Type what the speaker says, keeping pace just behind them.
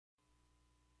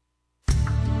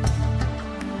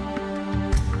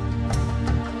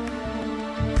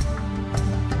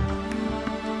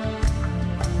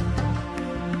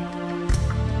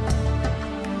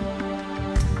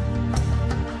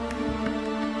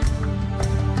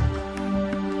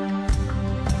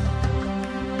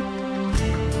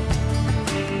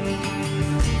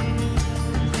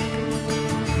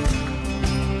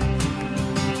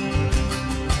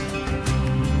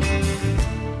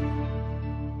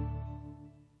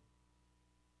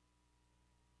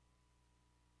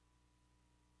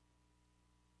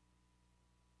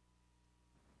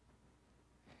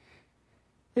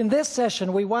In this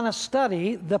session, we want to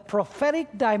study the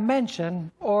prophetic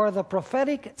dimension or the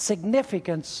prophetic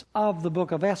significance of the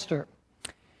book of Esther.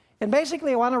 And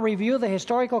basically, I want to review the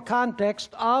historical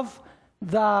context of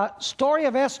the story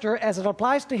of Esther as it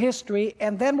applies to history,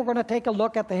 and then we're going to take a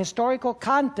look at the historical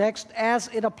context as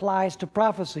it applies to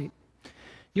prophecy.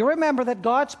 You remember that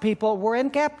God's people were in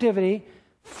captivity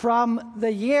from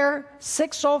the year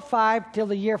 605 till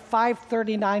the year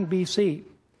 539 BC.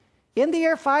 In the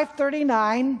year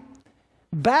 539,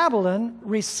 Babylon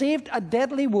received a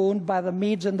deadly wound by the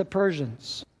Medes and the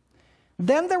Persians.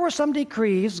 Then there were some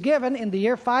decrees given in the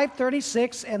year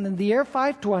 536 and in the year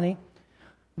 520,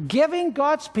 giving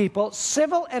God's people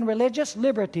civil and religious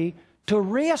liberty to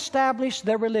reestablish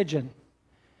their religion.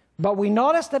 But we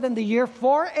notice that in the year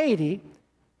 480,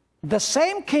 the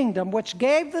same kingdom which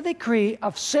gave the decree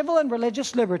of civil and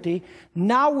religious liberty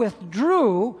now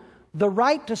withdrew the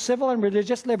right to civil and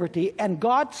religious liberty, and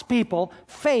God's people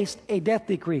faced a death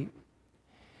decree.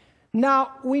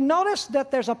 Now, we notice that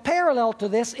there's a parallel to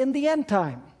this in the end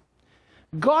time.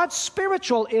 God's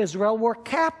spiritual Israel were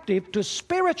captive to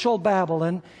spiritual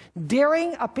Babylon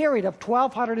during a period of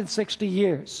 1,260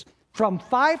 years, from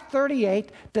 538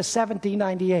 to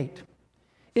 1798.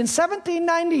 In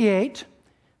 1798,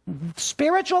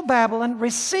 spiritual Babylon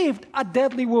received a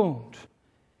deadly wound.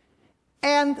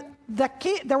 And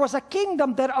there was a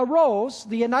kingdom that arose,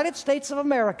 the United States of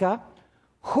America,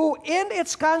 who in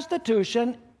its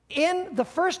constitution, in the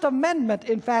First Amendment,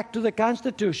 in fact, to the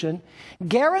Constitution,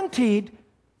 guaranteed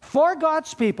for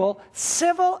God's people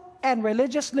civil and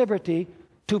religious liberty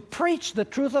to preach the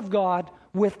truth of God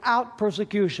without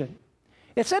persecution.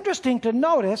 It's interesting to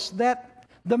notice that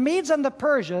the Medes and the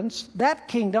Persians, that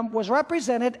kingdom was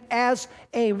represented as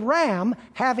a ram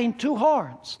having two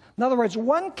horns. In other words,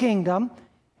 one kingdom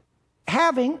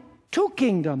having two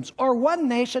kingdoms, or one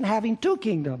nation having two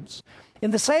kingdoms. In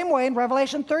the same way, in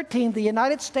Revelation 13, the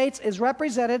United States is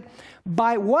represented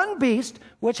by one beast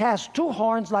which has two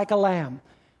horns like a lamb.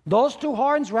 Those two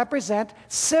horns represent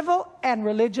civil and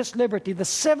religious liberty, the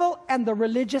civil and the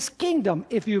religious kingdom,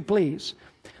 if you please,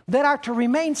 that are to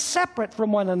remain separate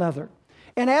from one another.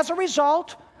 And as a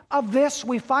result of this,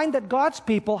 we find that God's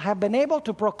people have been able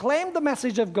to proclaim the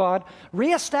message of God,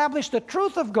 reestablish the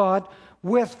truth of God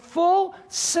with full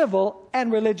civil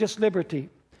and religious liberty.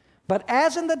 But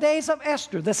as in the days of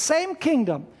Esther, the same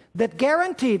kingdom that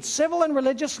guaranteed civil and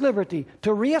religious liberty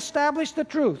to reestablish the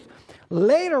truth,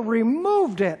 later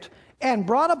removed it and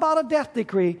brought about a death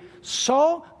decree,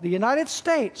 so the United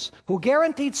States, who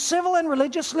guaranteed civil and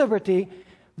religious liberty,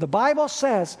 the Bible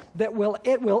says that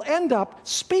it will end up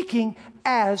speaking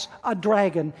as a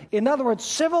dragon. In other words,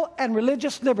 civil and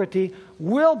religious liberty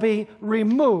will be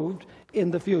removed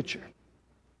in the future.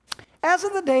 As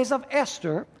in the days of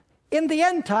Esther, in the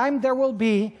end time there will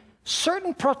be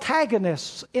certain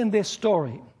protagonists in this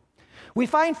story. We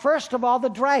find first of all the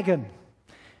dragon.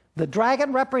 The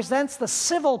dragon represents the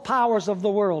civil powers of the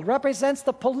world, represents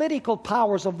the political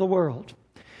powers of the world.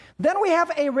 Then we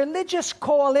have a religious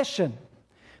coalition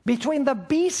between the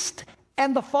beast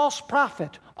and the false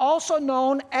prophet, also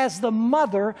known as the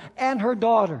mother and her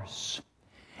daughters.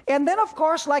 And then, of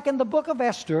course, like in the book of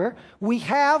Esther, we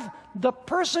have the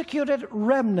persecuted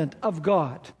remnant of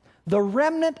God. The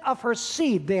remnant of her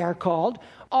seed, they are called.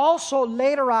 Also,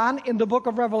 later on in the book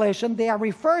of Revelation, they are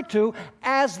referred to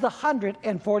as the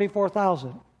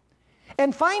 144,000.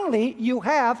 And finally, you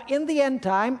have, in the end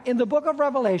time, in the book of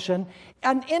Revelation,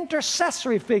 an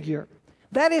intercessory figure.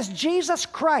 That is Jesus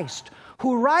Christ,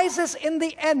 who rises in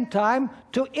the end time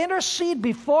to intercede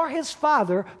before his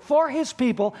Father for his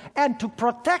people and to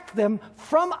protect them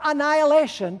from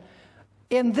annihilation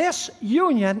in this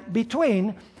union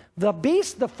between the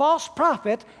beast, the false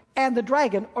prophet, and the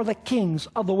dragon, or the kings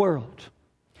of the world.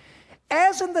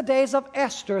 As in the days of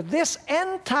Esther, this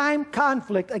end-time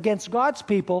conflict against God's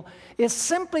people is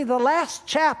simply the last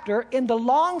chapter in the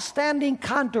long-standing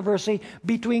controversy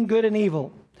between good and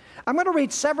evil. I'm going to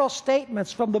read several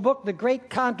statements from the book, The Great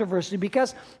Controversy,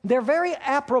 because they're very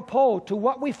apropos to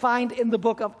what we find in the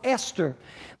book of Esther.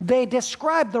 They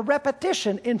describe the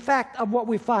repetition, in fact, of what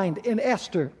we find in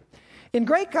Esther. In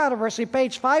Great Controversy,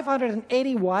 page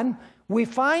 581, we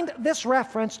find this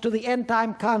reference to the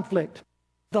end-time conflict.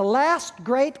 The last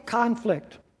great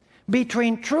conflict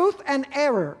between truth and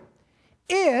error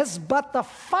is but the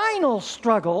final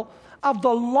struggle of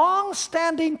the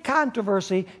long-standing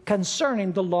controversy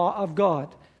concerning the law of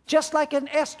God. Just like in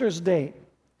Esther's day,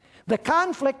 the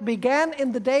conflict began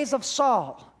in the days of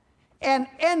Saul and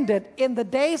ended in the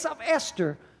days of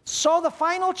Esther. So the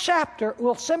final chapter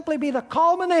will simply be the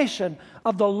culmination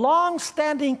of the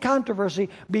long-standing controversy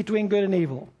between good and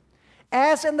evil.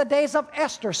 As in the days of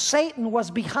Esther, Satan was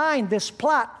behind this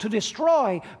plot to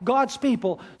destroy God's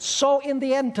people, so in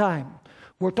the end time.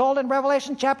 We're told in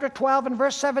Revelation chapter 12 and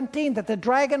verse 17 that the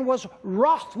dragon was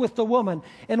wroth with the woman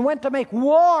and went to make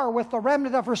war with the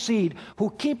remnant of her seed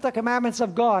who keep the commandments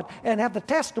of God and have the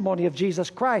testimony of Jesus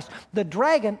Christ. The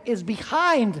dragon is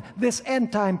behind this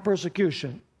end time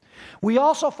persecution. We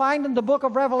also find in the book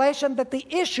of Revelation that the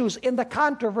issues in the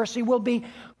controversy will be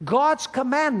God's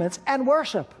commandments and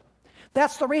worship.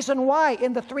 That's the reason why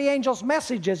in the three angels'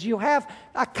 messages you have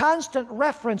a constant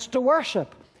reference to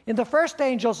worship. In the first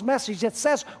angel's message it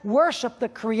says, worship the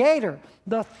Creator.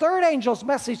 The third angel's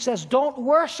message says, don't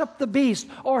worship the beast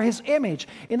or his image.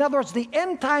 In other words, the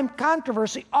end time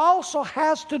controversy also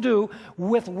has to do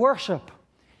with worship.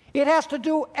 It has to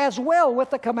do as well with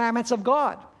the commandments of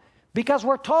God. Because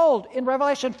we're told in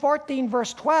Revelation 14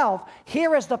 verse 12,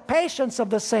 here is the patience of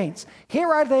the saints. Here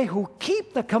are they who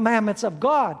keep the commandments of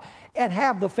God and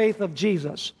have the faith of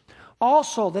Jesus.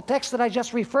 Also, the text that I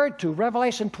just referred to,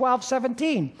 Revelation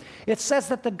 12:17, it says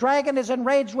that the dragon is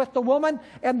enraged with the woman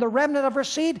and the remnant of her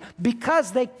seed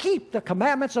because they keep the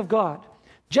commandments of God.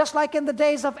 Just like in the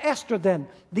days of Esther then,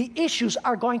 the issues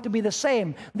are going to be the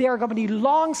same. They are going to be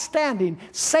long-standing.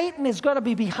 Satan is going to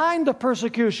be behind the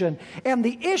persecution, and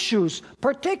the issues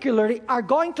particularly are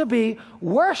going to be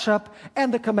worship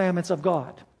and the commandments of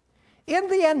God. In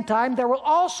the end time, there will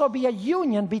also be a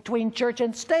union between church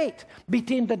and state,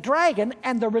 between the dragon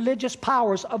and the religious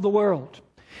powers of the world.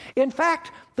 In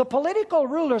fact, the political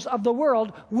rulers of the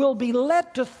world will be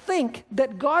led to think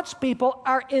that God's people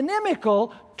are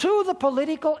inimical to the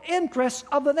political interests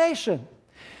of the nation.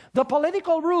 The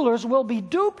political rulers will be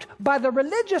duped by the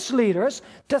religious leaders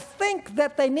to think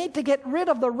that they need to get rid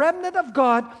of the remnant of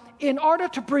God in order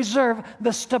to preserve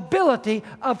the stability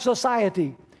of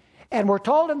society. And we're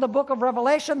told in the book of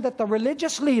Revelation that the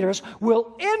religious leaders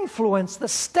will influence the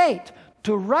state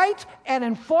to write and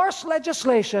enforce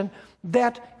legislation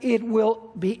that it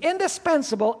will be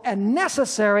indispensable and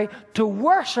necessary to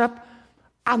worship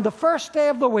on the first day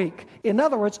of the week. In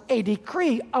other words, a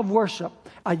decree of worship,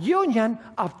 a union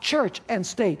of church and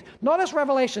state. Notice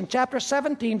Revelation chapter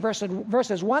 17,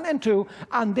 verses 1 and 2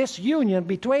 on this union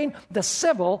between the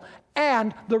civil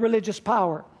and the religious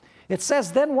power. It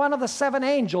says, then one of the seven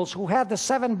angels who had the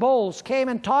seven bowls came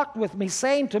and talked with me,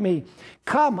 saying to me,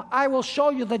 come, I will show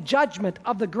you the judgment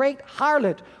of the great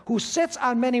harlot who sits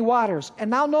on many waters. And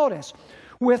now notice,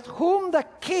 with whom the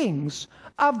kings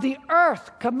of the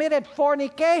earth committed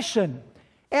fornication,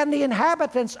 and the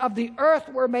inhabitants of the earth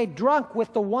were made drunk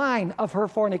with the wine of her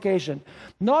fornication.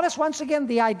 Notice once again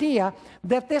the idea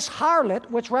that this harlot,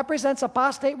 which represents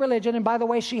apostate religion, and by the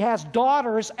way, she has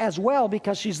daughters as well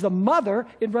because she's the mother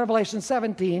in Revelation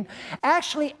 17,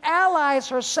 actually allies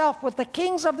herself with the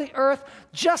kings of the earth,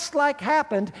 just like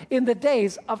happened in the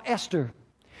days of Esther.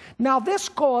 Now, this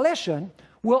coalition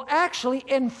will actually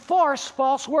enforce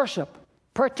false worship.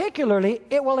 Particularly,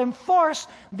 it will enforce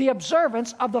the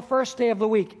observance of the first day of the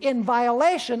week in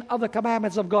violation of the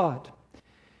commandments of God.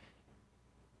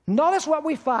 Notice what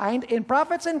we find in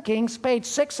Prophets and Kings, page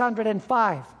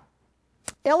 605.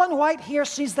 Ellen White here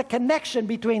sees the connection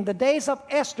between the days of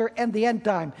Esther and the end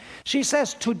time. She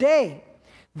says, today,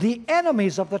 the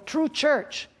enemies of the true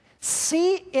church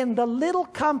see in the little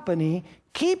company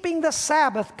keeping the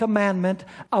Sabbath commandment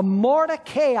a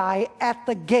Mordecai at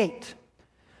the gate.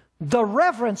 The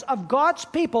reverence of God's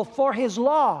people for His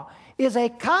law is a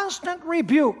constant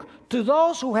rebuke to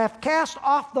those who have cast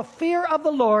off the fear of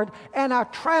the Lord and are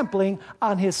trampling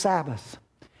on His Sabbath.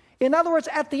 In other words,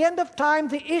 at the end of time,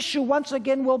 the issue once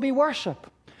again will be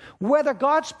worship. Whether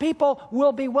God's people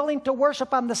will be willing to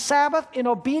worship on the Sabbath in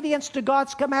obedience to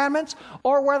God's commandments,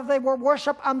 or whether they will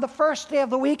worship on the first day of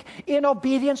the week in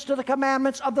obedience to the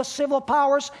commandments of the civil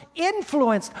powers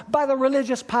influenced by the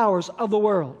religious powers of the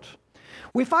world.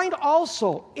 We find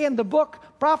also in the book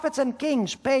Prophets and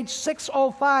Kings, page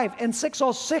 605 and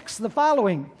 606, the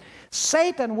following.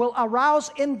 Satan will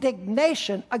arouse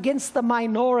indignation against the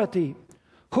minority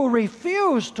who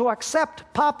refuse to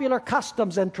accept popular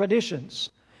customs and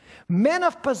traditions. Men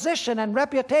of position and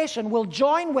reputation will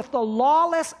join with the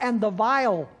lawless and the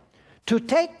vile to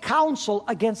take counsel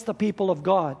against the people of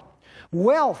God.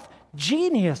 Wealth,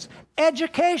 genius,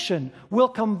 education will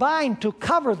combine to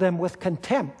cover them with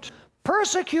contempt.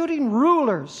 Persecuting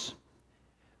rulers,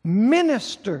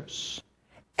 ministers,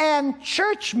 and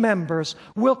church members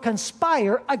will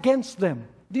conspire against them.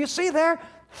 Do you see there?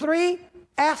 Three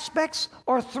aspects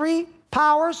or three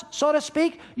powers, so to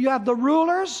speak. You have the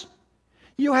rulers,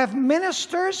 you have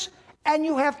ministers, And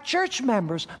you have church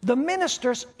members, the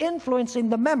ministers influencing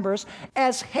the members,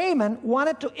 as Haman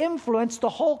wanted to influence the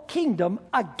whole kingdom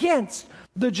against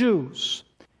the Jews.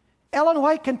 Ellen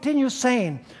White continues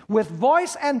saying, with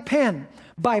voice and pen,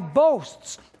 by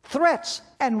boasts, threats,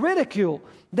 and ridicule,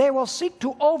 they will seek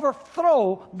to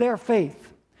overthrow their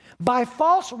faith. By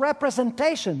false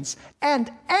representations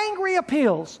and angry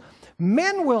appeals,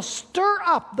 men will stir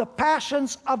up the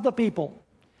passions of the people.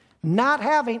 Not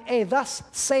having a thus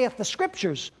saith the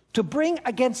Scriptures to bring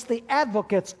against the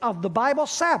advocates of the Bible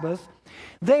Sabbath,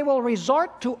 they will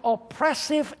resort to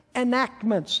oppressive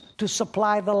enactments to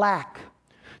supply the lack.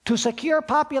 To secure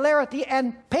popularity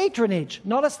and patronage,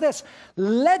 notice this,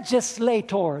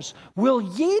 legislators will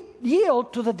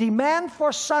yield to the demand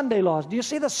for Sunday laws. Do you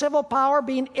see the civil power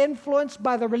being influenced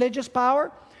by the religious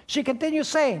power? She continues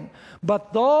saying,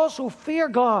 but those who fear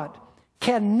God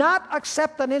cannot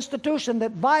accept an institution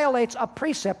that violates a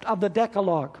precept of the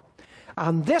Decalogue.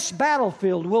 On this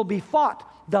battlefield will be fought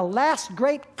the last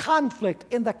great conflict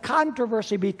in the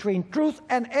controversy between truth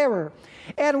and error,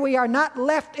 and we are not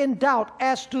left in doubt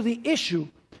as to the issue.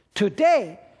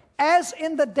 Today, as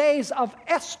in the days of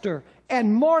Esther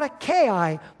and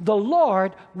Mordecai, the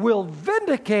Lord will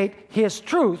vindicate His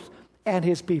truth and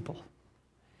His people.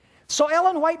 So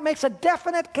Ellen White makes a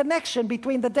definite connection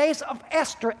between the days of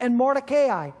Esther and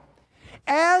Mordecai.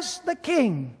 As the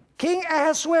King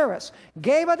Ahasuerus,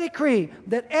 gave a decree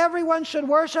that everyone should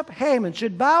worship Haman,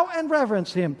 should bow and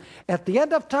reverence him. At the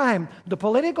end of time, the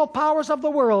political powers of the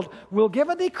world will give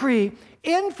a decree,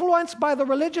 influenced by the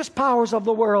religious powers of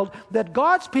the world, that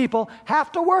God's people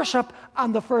have to worship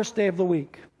on the first day of the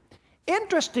week.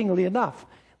 Interestingly enough,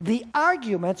 the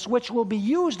arguments which will be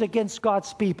used against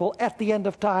God's people at the end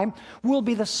of time will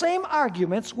be the same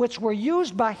arguments which were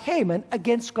used by Haman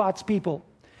against God's people.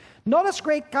 Notice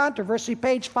Great Controversy,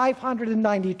 page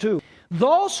 592.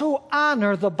 Those who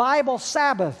honor the Bible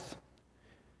Sabbath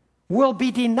will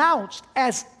be denounced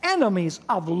as enemies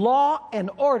of law and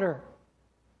order,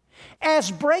 as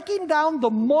breaking down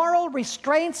the moral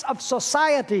restraints of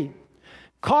society,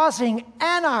 causing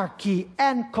anarchy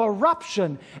and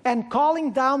corruption, and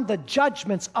calling down the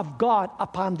judgments of God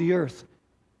upon the earth.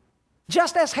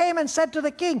 Just as Haman said to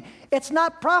the king, it's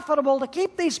not profitable to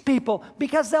keep these people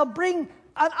because they'll bring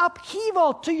an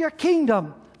upheaval to your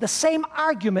kingdom. The same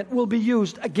argument will be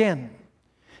used again.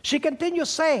 She continues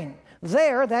saying,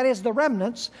 there, that is the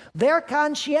remnants, their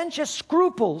conscientious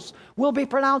scruples will be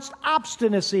pronounced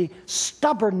obstinacy,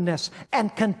 stubbornness,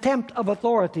 and contempt of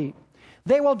authority.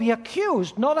 They will be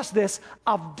accused, notice this,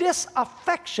 of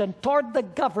disaffection toward the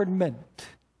government.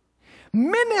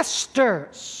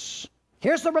 Ministers,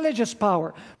 here's the religious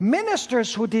power.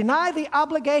 Ministers who deny the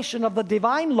obligation of the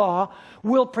divine law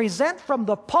will present from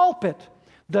the pulpit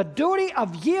the duty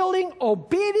of yielding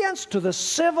obedience to the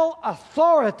civil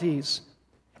authorities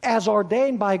as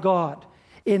ordained by God.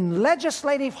 In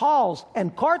legislative halls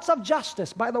and courts of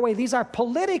justice, by the way, these are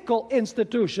political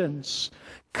institutions,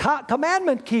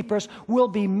 commandment keepers will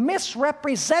be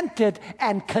misrepresented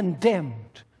and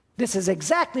condemned. This is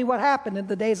exactly what happened in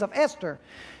the days of Esther.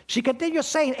 She continues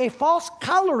saying, a false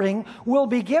coloring will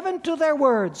be given to their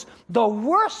words. The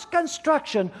worst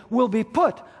construction will be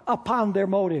put upon their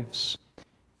motives.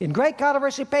 In Great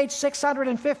Controversy, page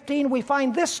 615, we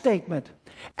find this statement.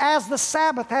 As the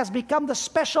Sabbath has become the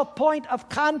special point of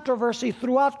controversy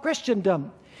throughout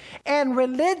Christendom, and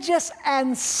religious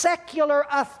and secular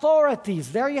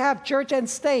authorities, there you have church and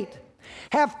state,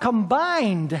 have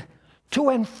combined to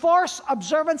enforce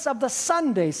observance of the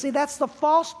Sunday. See, that's the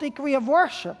false decree of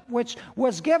worship which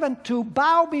was given to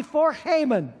bow before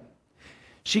Haman.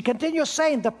 She continues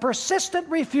saying the persistent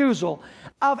refusal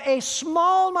of a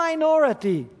small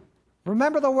minority.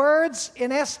 Remember the words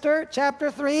in Esther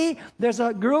chapter 3? There's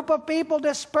a group of people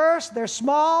dispersed, they're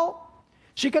small.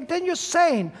 She continues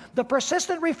saying the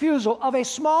persistent refusal of a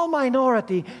small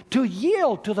minority to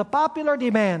yield to the popular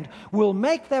demand will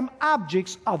make them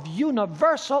objects of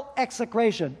universal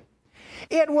execration.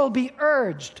 It will be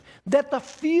urged that the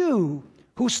few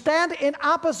who stand in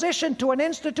opposition to an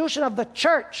institution of the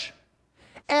church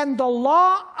and the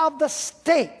law of the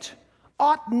state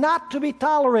ought not to be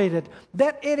tolerated,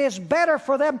 that it is better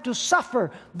for them to suffer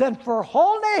than for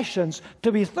whole nations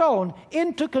to be thrown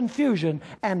into confusion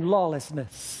and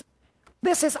lawlessness.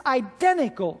 This is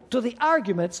identical to the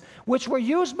arguments which were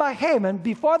used by Haman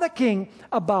before the king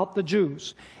about the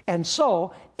Jews. And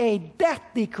so, a death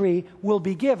decree will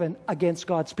be given against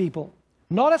God's people.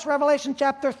 Notice Revelation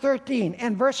chapter 13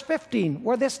 and verse 15,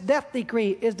 where this death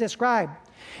decree is described.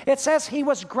 It says he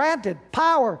was granted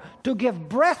power to give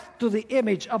breath to the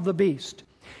image of the beast,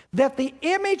 that the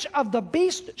image of the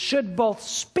beast should both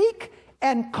speak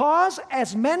and cause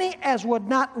as many as would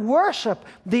not worship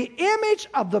the image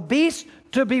of the beast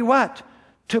to be what?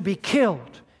 To be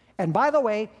killed. And by the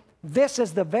way, this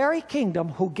is the very kingdom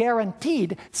who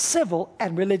guaranteed civil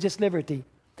and religious liberty.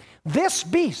 This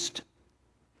beast,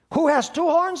 who has two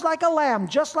horns like a lamb,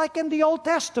 just like in the Old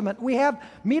Testament, we have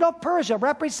Medo-Persia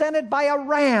represented by a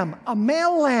ram, a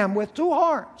male lamb with two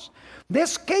horns.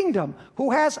 This kingdom,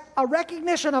 who has a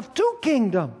recognition of two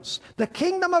kingdoms, the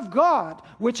kingdom of God,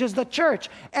 which is the church,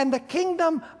 and the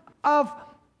kingdom of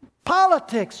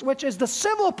politics, which is the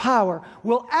civil power,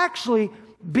 will actually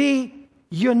be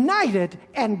united,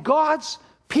 and God's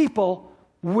people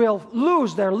will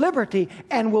lose their liberty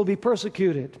and will be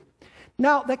persecuted.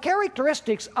 Now, the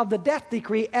characteristics of the death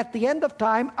decree at the end of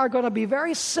time are going to be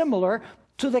very similar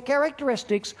to the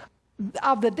characteristics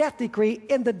of the death decree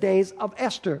in the days of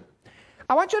Esther.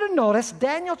 I want you to notice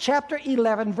Daniel chapter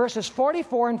 11, verses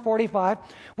 44 and 45,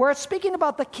 where it's speaking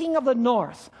about the king of the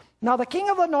north. Now, the king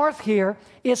of the north here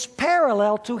is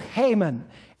parallel to Haman.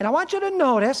 And I want you to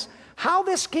notice how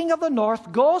this king of the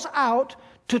north goes out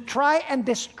to try and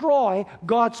destroy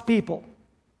God's people.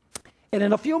 And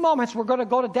in a few moments, we're going to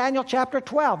go to Daniel chapter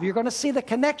 12. You're going to see the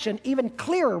connection even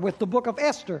clearer with the book of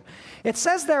Esther. It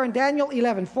says there in Daniel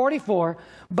 11:44,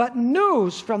 "But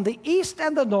news from the east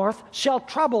and the north shall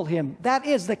trouble him." That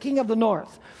is the king of the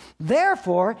north.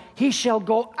 "Therefore he shall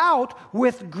go out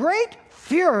with great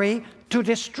fury to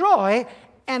destroy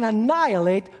and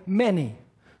annihilate many."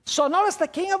 So notice the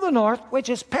king of the north, which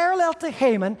is parallel to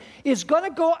Haman, is going to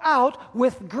go out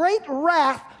with great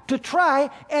wrath to try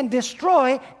and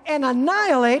destroy and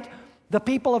annihilate the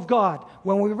people of God.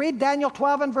 When we read Daniel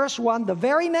 12 and verse 1, the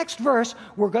very next verse,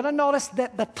 we're going to notice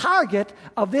that the target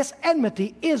of this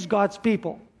enmity is God's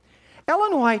people.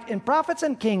 Ellen White in Prophets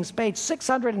and Kings, page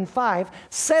 605,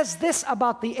 says this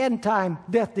about the end time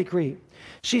death decree.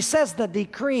 She says the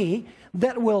decree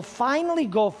that will finally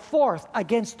go forth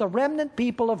against the remnant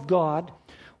people of God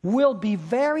will be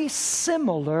very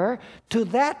similar to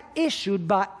that issued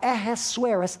by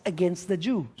Ahasuerus against the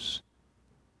Jews.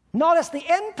 Notice the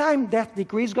end-time death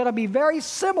decree is going to be very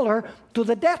similar to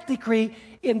the death decree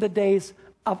in the days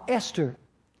of Esther.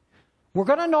 We're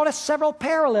going to notice several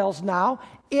parallels now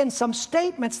in some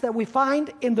statements that we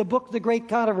find in the book The Great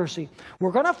Controversy.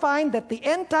 We're going to find that the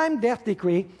end-time death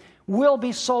decree will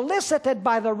be solicited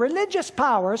by the religious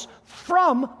powers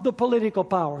from the political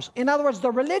powers. In other words,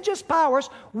 the religious powers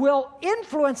will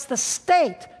influence the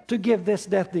state to give this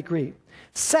death decree.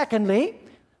 Secondly,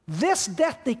 this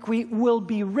death decree will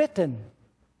be written.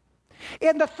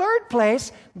 In the third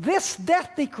place, this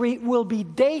death decree will be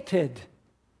dated.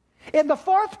 In the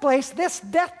fourth place, this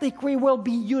death decree will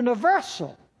be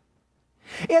universal.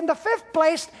 In the fifth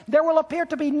place, there will appear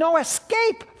to be no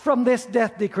escape from this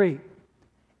death decree.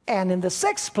 And in the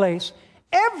sixth place,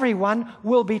 everyone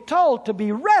will be told to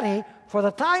be ready for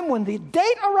the time when the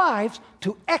date arrives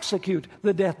to execute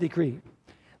the death decree.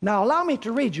 Now, allow me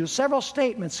to read you several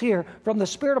statements here from the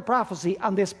Spirit of Prophecy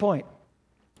on this point.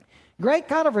 Great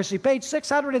Controversy, page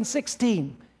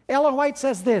 616. Ellen White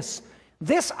says this: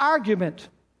 "This argument,"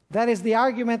 that is the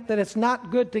argument that it's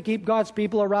not good to keep God's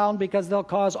people around because they'll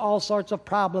cause all sorts of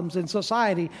problems in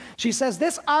society. She says,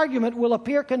 "This argument will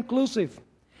appear conclusive,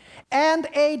 and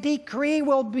a decree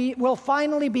will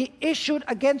finally be issued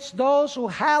against those who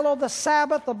hallow the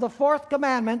Sabbath of the fourth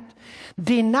commandment,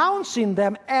 denouncing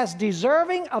them as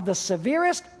deserving of the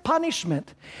severest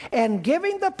punishment, and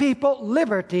giving the people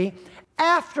liberty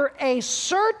after a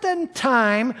certain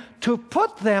time to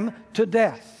put them to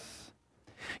death."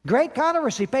 Great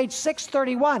Controversy, page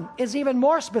 631, is even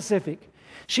more specific.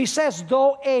 She says,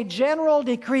 "Though a general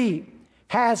decree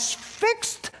has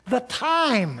fixed the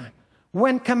time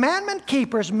when commandment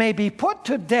keepers may be put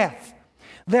to death,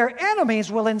 their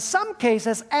enemies will in some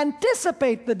cases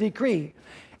anticipate the decree,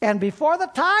 and before the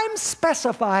time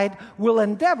specified will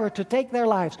endeavor to take their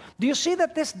lives." Do you see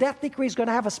that this death decree is going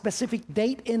to have a specific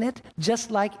date in it,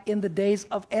 just like in the days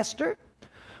of Esther?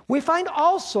 We find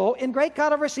also in Great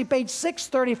Controversy, page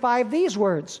 635, these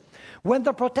words: "When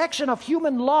the protection of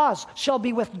human laws shall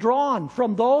be withdrawn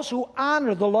from those who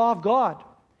honor the law of God,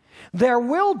 there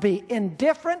will be in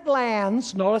different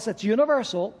lands," notice it's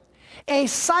universal, "a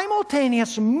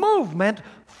simultaneous movement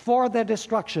for their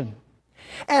destruction.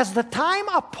 As the time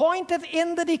appointed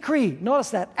in the decree," notice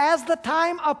that, "as the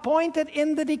time appointed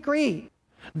in the decree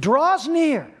draws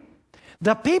near,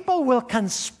 the people will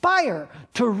conspire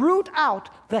to root out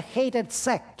the hated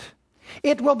sect.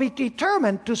 It will be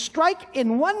determined to strike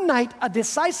in one night a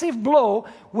decisive blow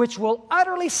which will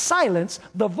utterly silence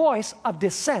the voice of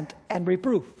dissent and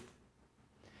reproof."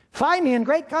 Finally, in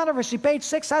Great Controversy, page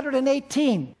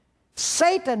 618,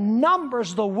 Satan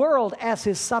numbers the world as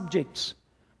his subjects,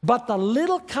 but the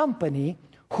little company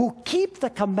who keep the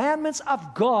commandments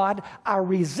of God are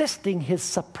resisting his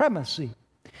supremacy.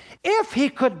 If he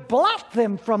could blot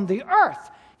them from the earth,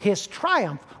 his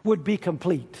triumph would be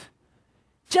complete.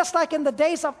 Just like in the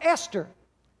days of Esther,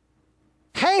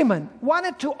 Haman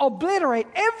wanted to obliterate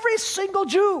every single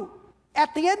Jew.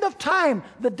 At the end of time,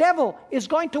 the devil is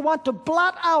going to want to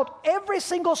blot out every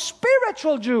single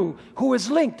spiritual Jew who is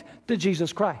linked to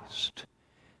Jesus Christ.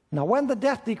 Now, when the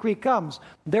death decree comes,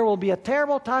 there will be a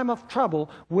terrible time of trouble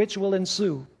which will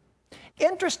ensue.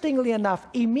 Interestingly enough,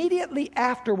 immediately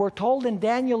after, we're told in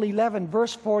Daniel 11,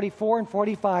 verse 44 and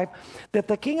 45, that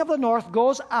the king of the north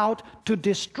goes out to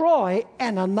destroy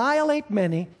and annihilate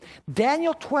many.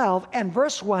 Daniel 12 and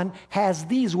verse 1 has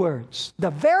these words. The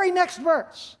very next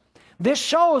verse. This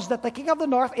shows that the king of the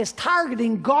north is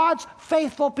targeting God's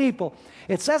faithful people.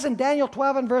 It says in Daniel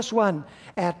 12 and verse 1,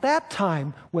 at that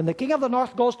time, when the king of the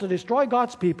north goes to destroy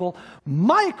God's people,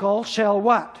 Michael shall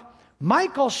what?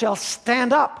 Michael shall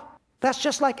stand up. That's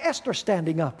just like Esther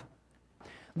standing up.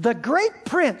 The great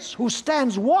prince who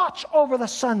stands watch over the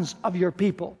sons of your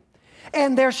people.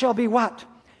 And there shall be what?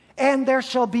 And there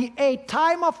shall be a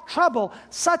time of trouble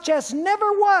such as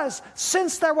never was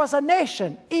since there was a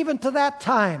nation, even to that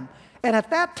time. And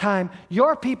at that time,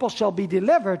 your people shall be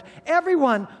delivered,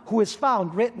 everyone who is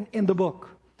found written in the book.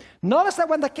 Notice that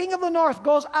when the king of the north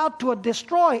goes out to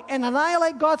destroy and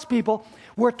annihilate God's people,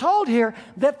 we're told here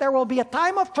that there will be a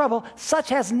time of trouble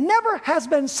such as never has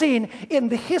been seen in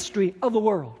the history of the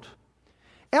world.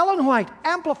 Ellen White,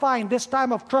 amplifying this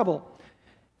time of trouble,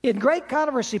 in Great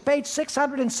Controversy, page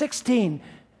 616,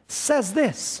 says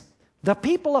this: the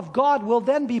people of God will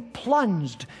then be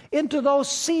plunged into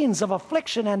those scenes of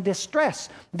affliction and distress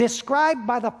described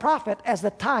by the prophet as the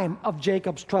time of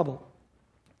Jacob's trouble.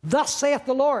 Thus saith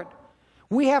the Lord,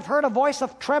 we have heard a voice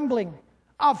of trembling,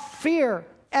 of fear,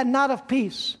 and not of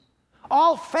peace.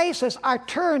 All faces are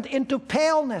turned into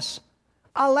paleness.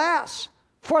 Alas,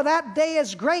 for that day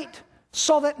is great,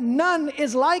 so that none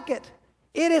is like it.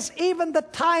 It is even the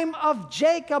time of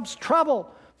Jacob's trouble,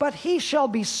 but he shall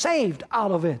be saved out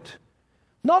of it.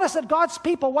 Notice that God's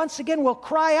people once again will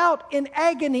cry out in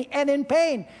agony and in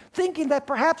pain, thinking that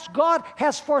perhaps God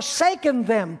has forsaken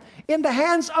them in the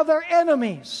hands of their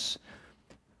enemies.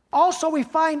 Also, we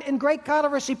find in Great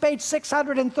Controversy, page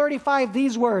 635,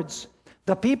 these words: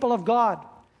 the people of God,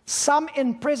 some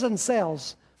in prison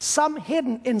cells, some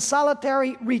hidden in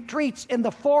solitary retreats in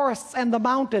the forests and the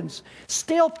mountains,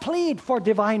 still plead for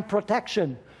divine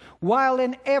protection, while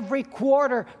in every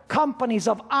quarter companies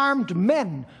of armed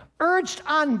men, urged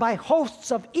on by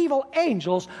hosts of evil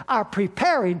angels, are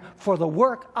preparing for the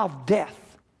work of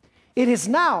death. It is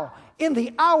now, in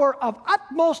the hour of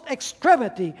utmost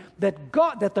extremity, that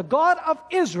the God of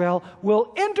Israel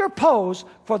will interpose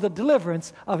for the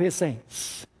deliverance of his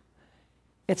saints.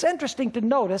 It's interesting to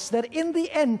notice that in the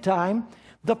end time,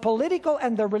 the political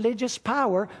and the religious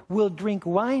power will drink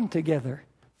wine together.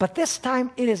 But this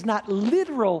time it is not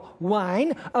literal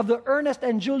wine of the Ernest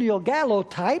and Julio Gallo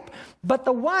type, but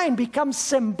the wine becomes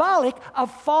symbolic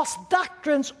of false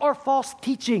doctrines or false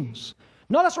teachings.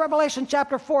 Notice Revelation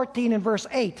chapter 14 and verse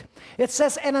 8. It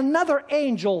says, and another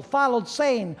angel followed,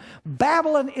 saying,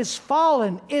 Babylon is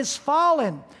fallen,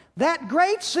 that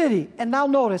great city. And now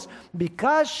notice,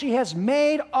 because she has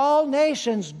made all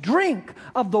nations drink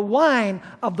of the wine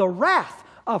of the wrath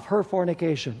of her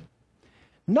fornication.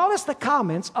 Notice the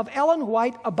comments of Ellen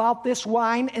White about this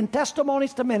wine in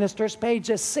Testimonies to Ministers,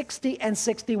 pages 60 and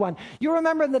 61. You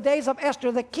remember in the days of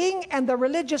Esther, the king and the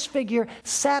religious figure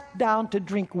sat down to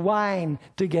drink wine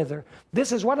together.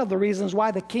 This is one of the reasons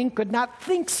why the king could not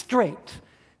think straight.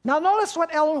 Now notice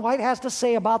what Ellen White has to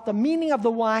say about the meaning of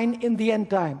the wine in the end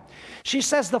time. She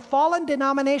says the fallen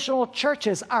denominational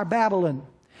churches are Babylon.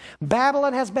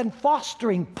 Babylon has been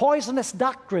fostering poisonous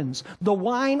doctrines, the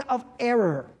wine of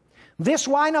error. This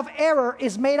wine of error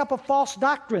is made up of false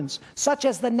doctrines, such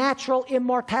as the natural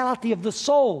immortality of the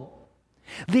soul,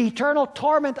 the eternal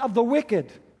torment of the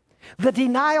wicked, the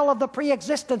denial of the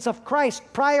pre-existence of Christ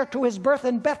prior to his birth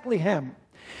in Bethlehem,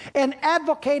 and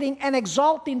advocating and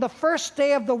exalting the first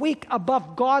day of the week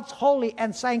above God's holy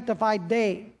and sanctified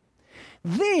day.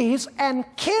 These and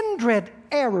kindred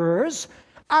errors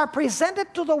are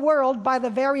presented to the world by the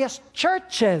various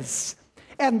churches.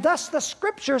 And thus the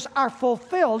scriptures are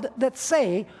fulfilled that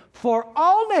say, for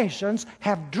all nations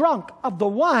have drunk of the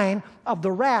wine of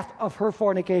the wrath of her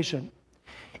fornication.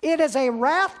 It is a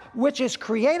wrath which is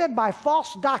created by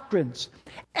false doctrines.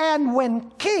 And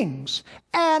when kings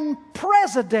and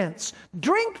presidents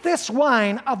drink this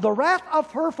wine of the wrath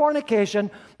of her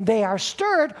fornication, they are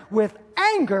stirred with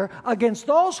anger against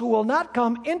those who will not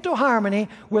come into harmony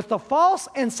with the false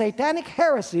and satanic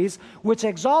heresies which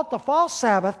exalt the false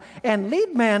Sabbath and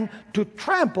lead men to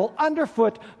trample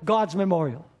underfoot God's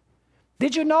memorial.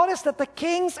 Did you notice that the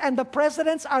kings and the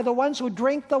presidents are the ones who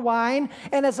drink the wine,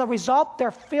 and as a result,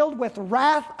 they're filled with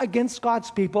wrath against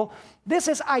God's people? This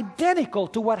is identical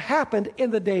to what happened in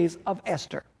the days of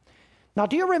Esther. Now,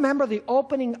 do you remember the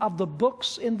opening of the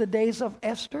books in the days of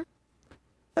Esther?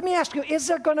 Let me ask you, is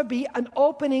there going to be an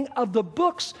opening of the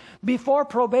books before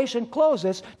probation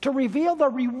closes to reveal the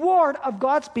reward of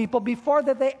God's people before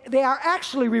that they are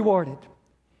actually rewarded?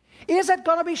 Is it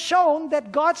going to be shown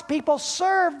that God's people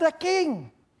serve the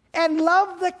king and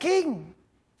love the king,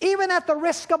 even at the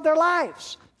risk of their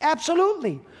lives?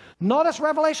 Absolutely. Notice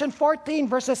Revelation 14,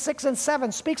 verses 6 and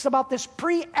 7 speaks about this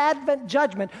pre-Advent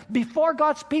judgment. Before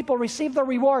God's people receive the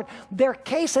reward, their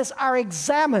cases are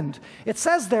examined. It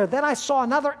says there, "Then I saw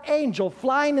another angel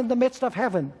flying in the midst of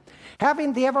heaven,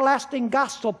 having the everlasting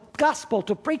gospel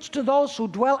to preach to those who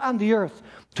dwell on the earth,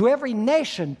 to every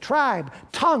nation, tribe,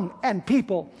 tongue, and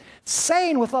people,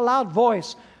 saying with a loud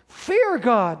voice, 'Fear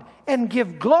God and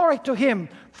give glory to Him,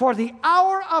 for the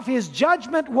hour of His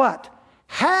judgment,' what?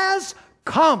 Has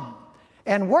come,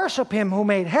 and worship Him who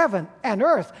made heaven and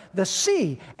earth, the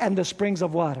sea, and the springs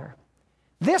of water."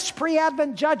 This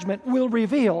pre-Advent judgment will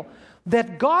reveal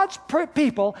that God's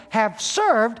people have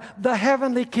served the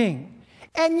heavenly King.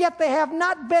 And yet they have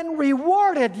not been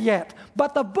rewarded yet.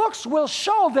 But the books will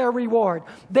show their reward.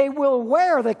 They will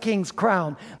wear the king's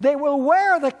crown. They will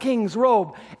wear the king's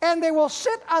robe. And they will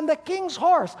sit on the king's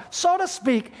horse, so to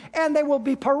speak. And they will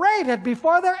be paraded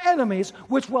before their enemies,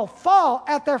 which will fall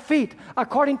at their feet,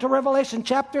 according to Revelation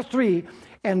chapter 3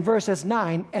 and verses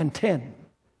 9 and 10.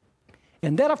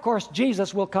 And then, of course,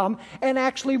 Jesus will come and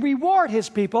actually reward His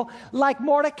people like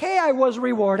Mordecai was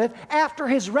rewarded after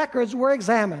his records were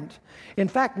examined. In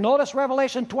fact, notice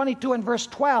Revelation 22 and verse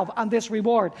 12 on this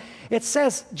reward. It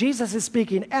says, Jesus is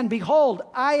speaking, "And behold,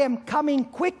 I am coming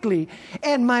quickly,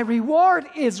 and my reward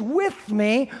is with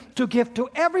me to give to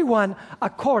everyone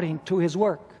according to his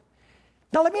work."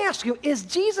 Now, let me ask you, is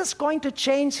Jesus going to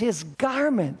change His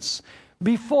garments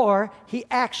before He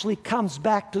actually comes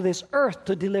back to this earth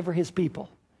to deliver His people?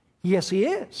 Yes, He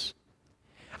is.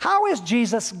 How is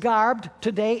Jesus garbed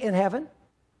today in heaven?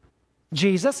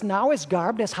 Jesus now is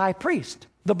garbed as high priest.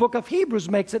 The book of Hebrews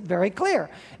makes it very clear.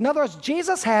 In other words,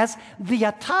 Jesus has the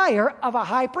attire of a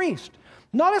high priest.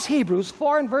 Notice Hebrews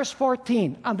 4 and verse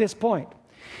 14 on this point.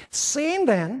 "Seeing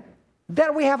then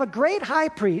that we have a great high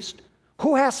priest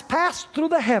who has passed through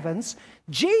the heavens,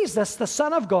 Jesus, the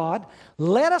Son of God,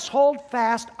 let us hold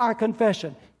fast our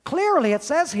confession." Clearly, it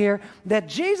says here that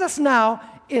Jesus now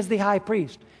is the high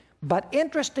priest. But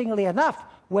interestingly enough,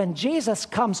 when Jesus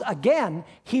comes again,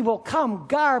 He will come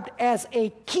garbed as a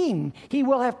king. He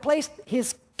will have placed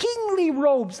His kingly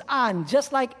robes on,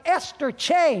 just like Esther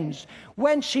changed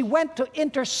when she went to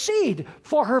intercede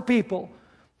for her people.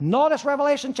 Notice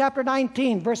Revelation chapter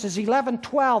 19, verses 11,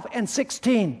 12, and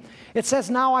 16. It says,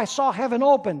 "Now I saw heaven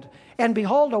opened, and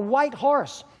behold, a white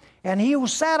horse. And He who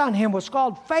sat on him was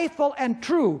called Faithful and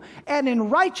True, and in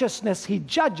righteousness He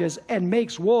judges and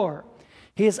makes war.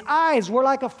 His eyes were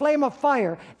like a flame of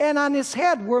fire, and on His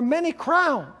head were many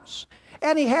crowns.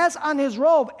 And He has on His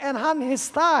robe and on His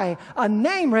thigh a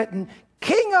name written,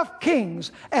 King of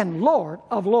Kings and Lord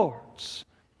of Lords."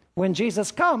 When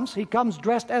Jesus comes, He comes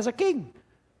dressed as a king.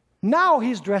 Now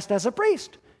He's dressed as a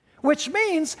priest, which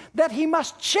means that He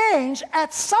must change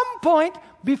at some point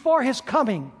before His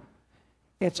coming.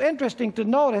 It's interesting to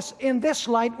notice in this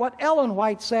light what Ellen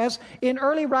White says in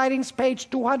Early Writings, page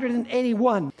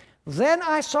 281. "Then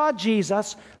I saw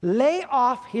Jesus lay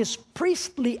off His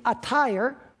priestly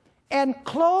attire and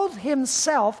clothe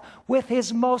Himself with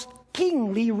His most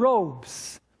kingly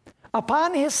robes.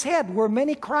 Upon His head were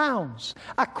many crowns,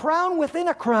 a crown within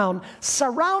a crown,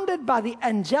 surrounded by the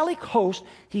angelic host.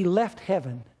 He left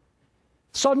heaven."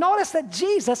 So notice that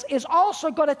Jesus is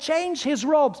also going to change His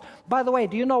robes. By the way,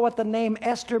 do you know what the name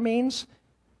Esther means?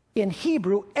 In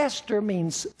Hebrew, Esther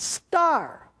means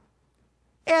star.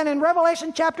 And in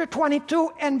Revelation chapter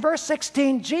 22 and verse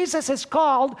 16, Jesus is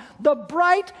called the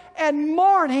bright and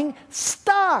morning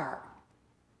star.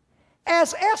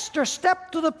 As Esther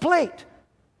stepped to the plate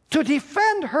to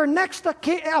defend her next of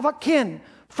kin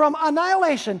from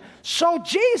annihilation, so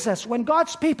Jesus, when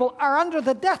God's people are under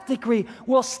the death decree,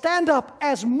 will stand up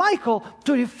as Michael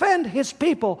to defend His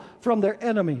people from their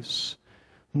enemies.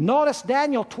 Notice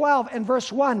Daniel 12 and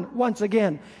verse 1 once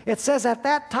again. It says, at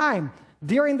that time,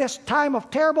 during this time of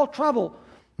terrible trouble,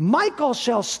 Michael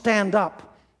shall stand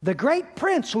up, the great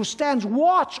prince who stands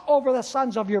watch over the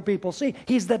sons of your people. See,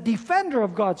 he's the defender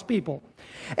of God's people.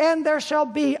 And there shall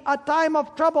be a time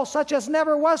of trouble such as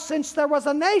never was since there was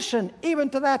a nation, even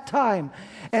to that time.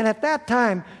 And at that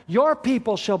time, your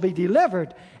people shall be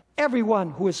delivered, everyone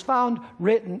who is found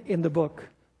written in the book.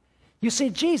 You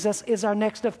see, Jesus is our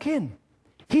next of kin.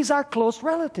 He's our close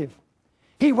relative.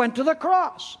 He went to the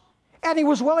cross, and he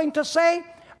was willing to say,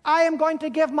 I am going to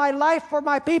give my life for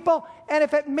my people, and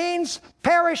if it means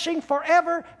perishing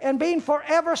forever and being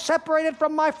forever separated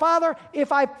from my Father,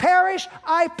 if I perish,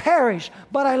 I perish.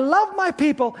 But I love my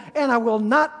people, and I will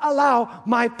not allow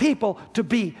my people to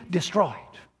be destroyed.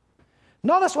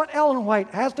 Notice what Ellen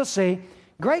White has to say,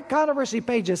 Great Controversy,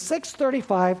 pages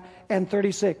 635 and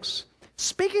 36.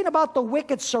 Speaking about the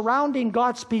wicked surrounding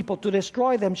God's people to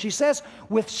destroy them, she says,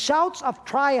 with shouts of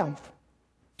triumph,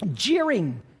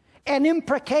 jeering, and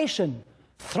imprecation,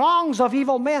 throngs of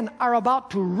evil men are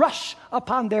about to rush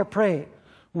upon their prey,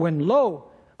 when lo,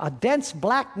 a dense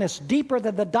blackness deeper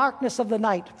than the darkness of the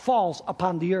night falls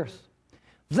upon the earth.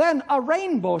 Then a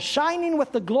rainbow shining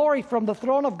with the glory from the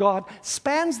throne of God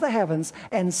spans the heavens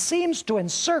and seems to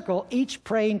encircle each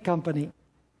praying company.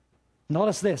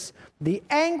 Notice this, the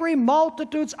angry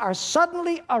multitudes are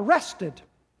suddenly arrested.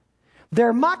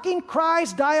 Their mocking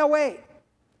cries die away.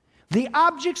 The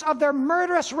objects of their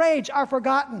murderous rage are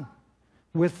forgotten.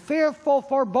 With fearful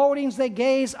forebodings they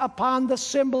gaze upon the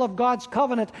symbol of God's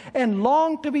covenant and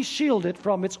long to be shielded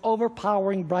from its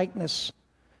overpowering brightness.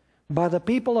 By the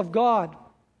people of God,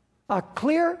 a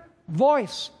clear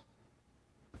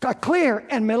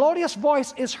and melodious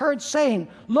voice is heard saying,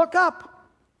 look up.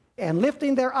 And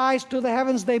lifting their eyes to the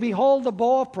heavens, they behold the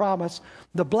bow of promise.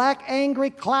 The black, angry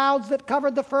clouds that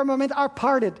covered the firmament are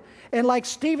parted. And like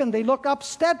Stephen, they look up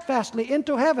steadfastly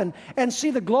into heaven and see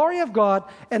the glory of God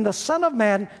and the Son of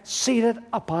Man seated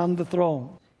upon the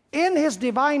throne. In his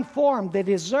divine form, they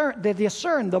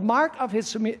discern the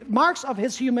marks of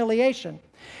his humiliation.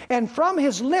 And from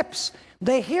his lips,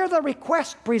 they hear the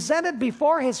request presented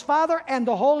before his Father and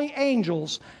the holy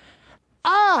angels.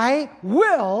 I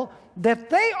will that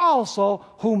they also,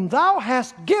 whom thou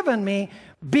hast given me,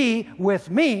 be with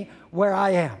me where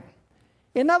I am.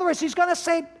 In other words, he's going to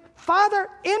say, Father,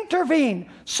 intervene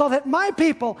so that my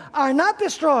people are not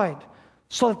destroyed,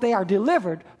 so that they are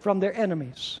delivered from their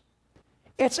enemies.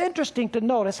 It's interesting to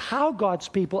notice how God's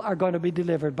people are going to be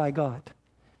delivered by God.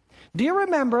 Do you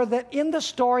remember that in the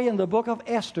story in the book of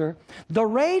Esther, the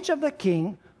rage of the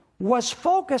king was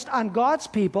focused on God's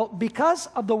people because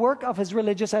of the work of his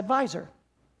religious advisor?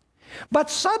 But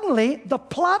suddenly, the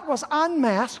plot was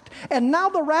unmasked, and now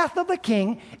the wrath of the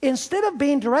king, instead of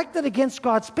being directed against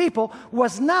God's people,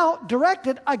 was now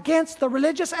directed against the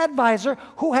religious advisor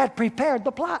who had prepared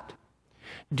the plot.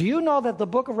 Do you know that the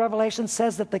book of Revelation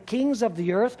says that the kings of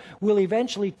the earth will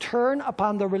eventually turn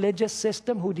upon the religious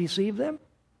system who deceived them?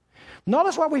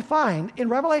 Notice what we find in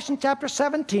Revelation chapter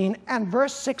 17 and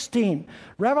verse 16.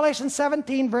 Revelation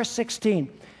 17, verse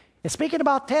 16. It's speaking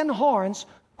about 10 horns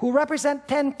who represent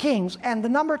 10 kings, and the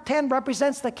number 10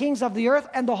 represents the kings of the earth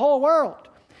and the whole world.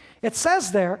 It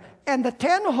says there, and the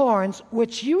 10 horns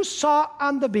which you saw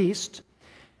on the beast,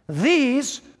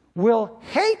 these will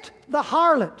hate the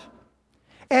harlot,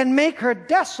 and make her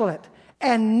desolate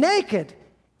and naked,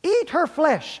 eat her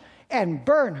flesh, and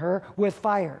burn her with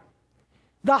fire.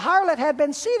 The harlot had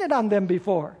been seated on them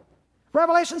before.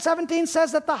 Revelation 17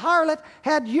 says that the harlot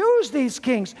had used these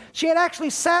kings. She had actually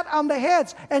sat on the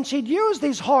heads, and she'd used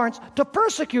these horns to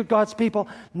persecute God's people.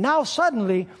 Now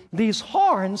suddenly, these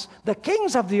horns, the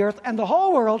kings of the earth and the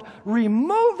whole world,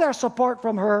 remove their support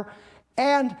from her,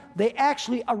 and they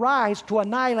actually arise to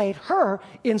annihilate her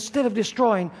instead of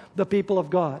destroying the people of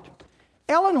God.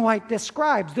 Ellen White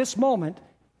describes this moment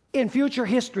in future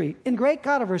history, in Great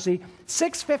Controversy,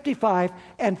 655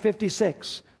 and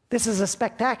 56. This is a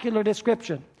spectacular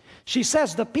description. She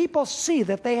says, the people see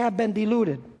that they have been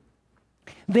deluded.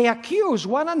 They accuse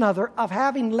one another of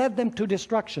having led them to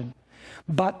destruction,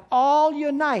 but all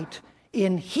unite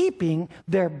in heaping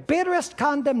their bitterest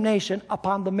condemnation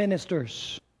upon the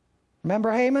ministers.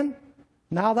 Remember Haman?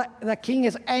 Now the king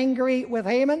is angry with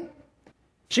Haman.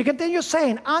 She continues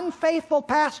saying, unfaithful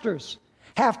pastors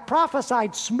have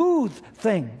prophesied smooth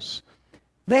things.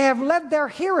 They have led their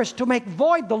hearers to make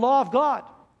void the law of God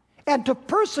and to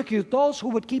persecute those who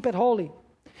would keep it holy.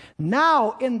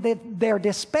 Now, in their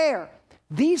despair,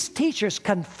 these teachers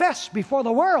confess before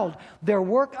the world their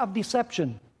work of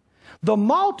deception. The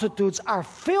multitudes are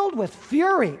filled with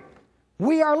fury.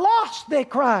 We are lost, they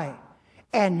cry.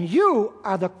 and you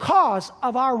are the cause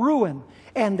of our ruin.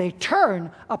 And they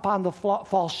turn upon the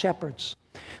false shepherds.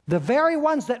 The very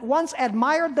ones that once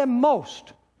admired them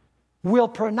most will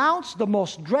pronounce the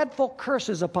most dreadful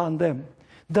curses upon them.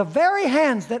 The very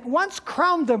hands that once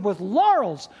crowned them with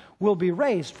laurels will be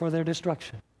raised for their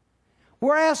destruction.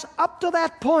 Whereas up to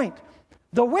that point,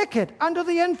 the wicked, under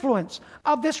the influence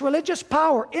of this religious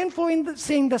power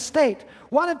influencing the state,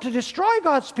 wanted to destroy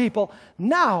God's people.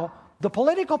 Now, the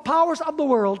political powers of the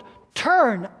world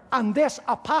turn on this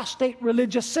apostate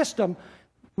religious system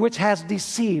which has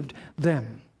deceived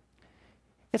them.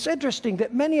 It's interesting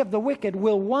that many of the wicked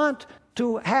will want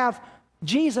to have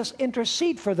Jesus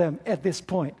intercede for them at this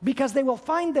point, because they will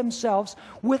find themselves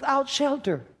without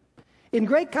shelter. In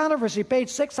Great Controversy, page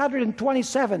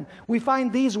 627, we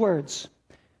find these words,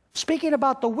 speaking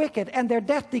about the wicked and their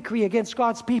death decree against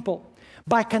God's people.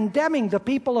 By condemning the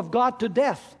people of God to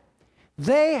death,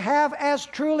 they have as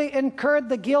truly incurred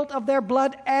the guilt of their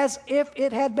blood as if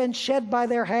it had been shed by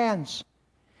their hands.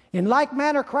 In like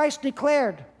manner, Christ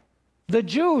declared the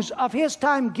Jews of his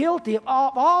time guilty of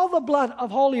all the blood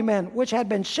of holy men which had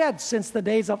been shed since the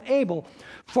days of Abel,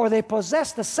 for they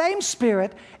possessed the same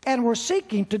spirit and were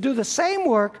seeking to do the same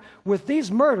work with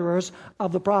these murderers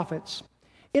of the prophets.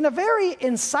 In a very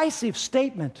incisive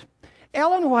statement,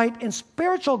 Ellen White, in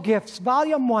Spiritual Gifts,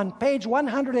 Volume 1, page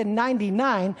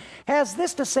 199, has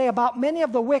this to say about many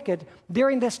of the wicked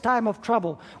during this time of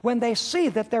trouble. When they see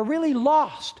that they're really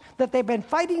lost, that they've been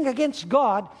fighting against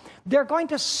God, they're going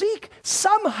to seek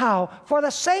somehow for the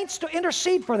saints to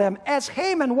intercede for them, as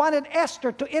Haman wanted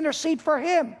Esther to intercede for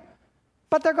him.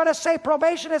 But they're going to say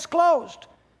probation is closed.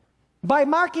 By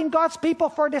marking God's people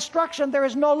for destruction, there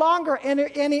is no longer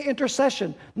any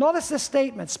intercession. Notice this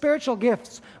statement, Spiritual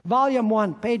Gifts, Volume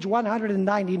 1, page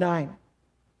 199.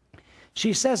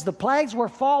 She says, the plagues were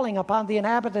falling upon the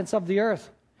inhabitants of the earth.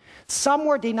 Some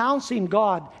were denouncing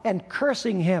God and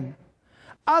cursing him.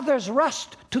 Others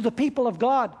rushed to the people of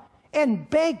God and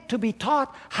begged to be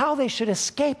taught how they should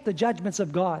escape the judgments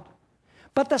of God.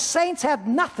 But the saints had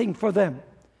nothing for them.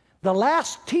 The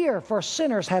last tear for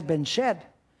sinners had been shed.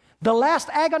 The last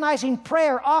agonizing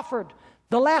prayer offered.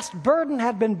 The last burden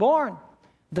had been borne.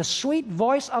 The sweet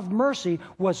voice of mercy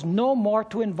was no more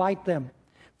to invite them.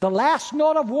 The last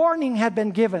note of warning had been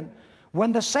given.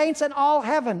 When the saints in all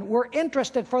heaven were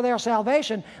interested for their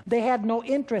salvation, they had no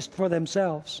interest for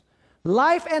themselves.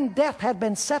 Life and death had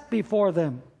been set before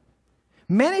them.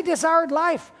 Many desired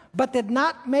life, but did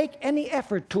not make any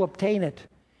effort to obtain it.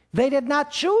 They did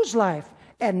not choose life,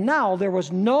 and now there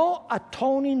was no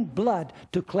atoning blood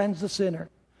to cleanse the sinner.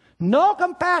 No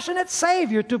compassionate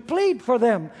Savior to plead for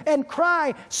them and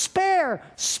cry, spare,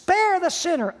 spare the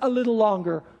sinner a little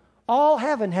longer. All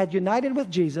heaven had united with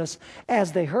Jesus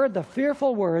as they heard the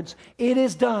fearful words, it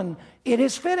is done, it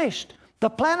is finished. The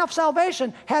plan of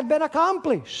salvation had been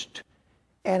accomplished.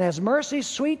 And as mercy's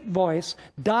sweet voice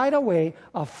died away,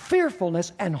 a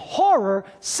fearfulness and horror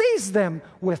seized them.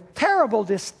 With terrible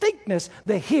distinctness,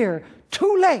 they hear,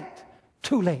 too late,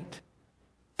 too late.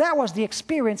 That was the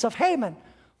experience of Haman,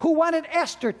 who wanted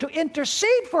Esther to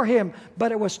intercede for him,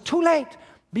 but it was too late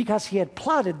because he had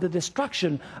plotted the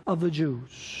destruction of the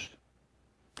Jews.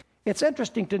 It's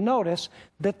interesting to notice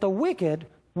that the wicked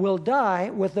will die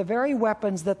with the very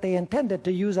weapons that they intended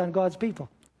to use on God's people.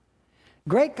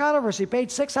 Great Controversy,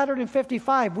 page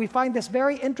 655, we find this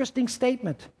very interesting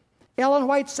statement. Ellen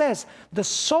White says, the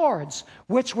swords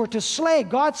which were to slay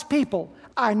God's people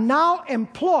are now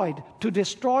employed to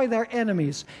destroy their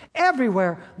enemies.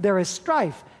 Everywhere there is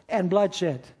strife and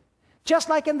bloodshed. Just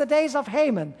like in the days of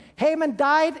Haman. Haman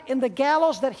died in the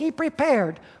gallows that he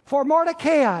prepared for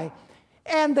Mordecai.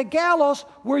 And the gallows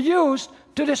were used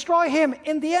to destroy him.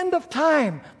 In the end of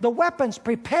time, the weapons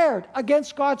prepared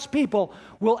against God's people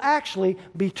will actually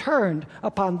be turned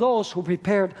upon those who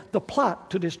prepared the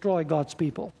plot to destroy God's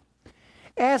people.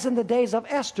 As in the days of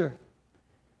Esther,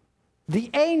 the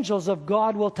angels of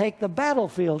God will take the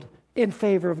battlefield in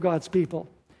favor of God's people.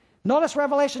 Notice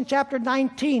Revelation chapter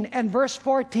 19 and verse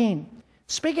 14.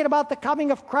 Speaking about the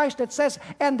coming of Christ, it says,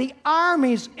 and the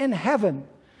armies in heaven,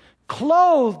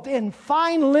 clothed in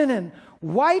fine linen,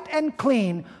 white and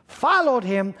clean, followed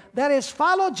him, that is,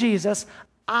 followed Jesus,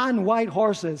 on white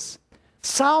horses.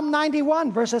 Psalm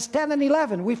 91, verses 10 and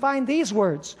 11, we find these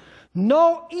words,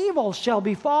 no evil shall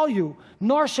befall you,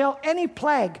 nor shall any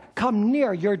plague come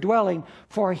near your dwelling,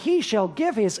 for he shall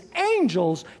give his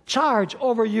angels charge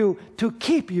over you to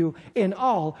keep you in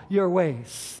all your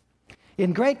ways.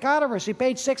 In Great Controversy,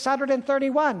 page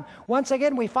 631, once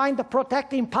again we find the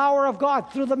protecting power of God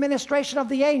through the ministration of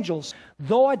the angels.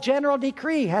 Though a general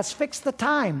decree has fixed the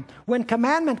time when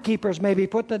commandment keepers may be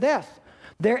put to death,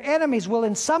 Their enemies will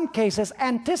in some cases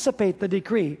anticipate the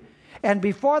decree, and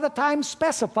before the time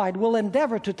specified will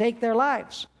endeavor to take their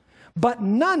lives. But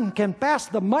none can pass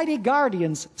the mighty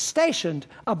guardians stationed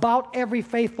about every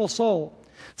faithful soul.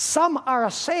 Some are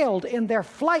assailed in their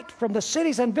flight from the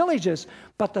cities and villages,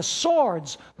 but the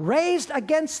swords raised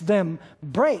against them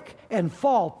break and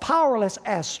fall powerless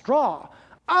as straw.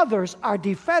 Others are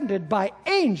defended by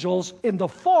angels in the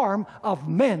form of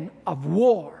men of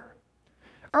war.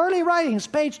 Early writings,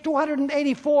 page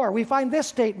 284, we find this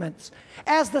statement.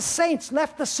 As the saints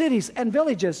left the cities and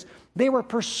villages, they were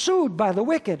pursued by the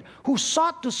wicked who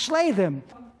sought to slay them.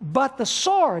 But the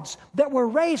swords that were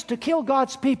raised to kill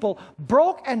God's people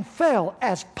broke and fell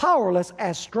as powerless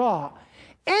as straw.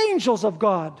 Angels of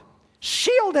God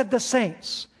shielded the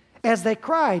saints. As they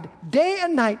cried day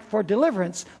and night for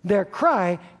deliverance, their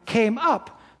cry came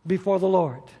up before the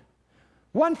Lord.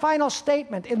 One final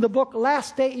statement in the book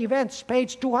Last Day Events,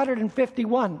 page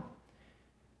 251.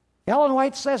 Ellen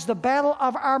White says, the battle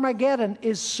of Armageddon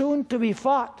is soon to be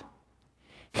fought.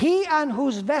 He on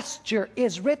whose vesture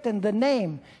is written the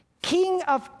name, King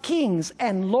of Kings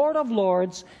and Lord of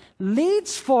Lords,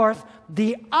 leads forth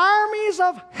the armies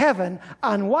of heaven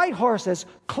on white horses,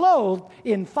 clothed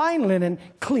in fine linen,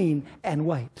 clean and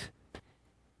white.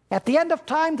 At the end of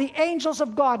time, the angels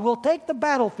of God will take the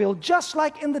battlefield just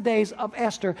like in the days of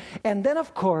Esther. And then,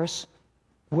 of course,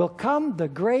 will come the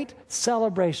great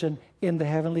celebration in the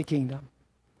heavenly kingdom.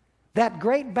 That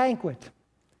great banquet,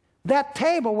 that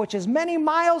table which is many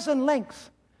miles in length,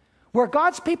 where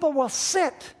God's people will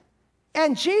sit,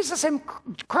 and Jesus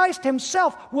Christ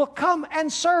himself will come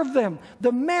and serve them.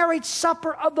 The marriage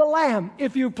supper of the Lamb,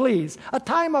 if you please. A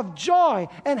time of joy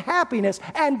and happiness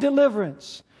and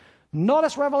deliverance.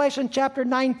 Notice Revelation chapter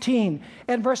 19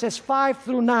 and verses 5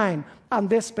 through 9 on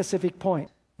this specific point.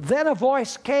 Then a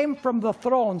voice came from the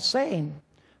throne saying,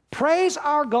 praise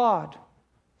our God,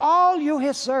 all you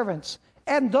his servants,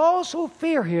 and those who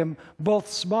fear him,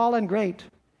 both small and great.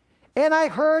 And I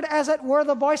heard as it were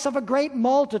the voice of a great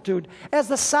multitude, as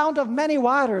the sound of many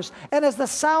waters, and as the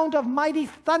sound of mighty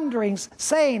thunderings,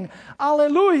 saying,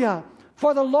 Alleluia,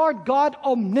 for the Lord God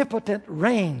omnipotent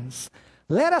reigns.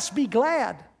 Let us be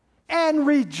glad and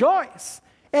rejoice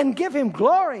and give him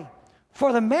glory,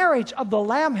 for the marriage of the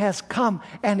Lamb has come,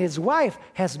 and his wife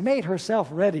has made herself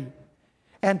ready.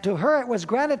 And to her it was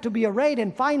granted to be arrayed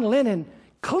in fine linen,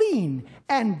 clean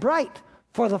and bright,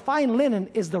 for the fine linen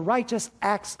is the righteous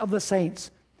acts of the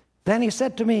saints. Then he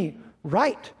said to me,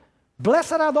 write,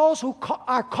 blessed are those who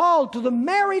are called to the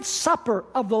marriage supper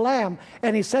of the Lamb.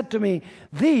 And he said to me,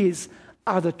 these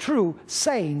are the true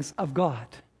sayings of God.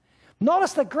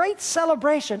 Notice the great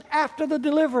celebration after the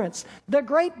deliverance, the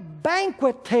great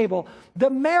banquet table, the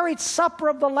marriage supper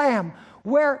of the Lamb,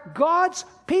 where God's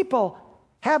people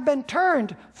have been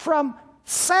turned from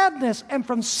sadness and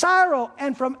from sorrow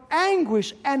and from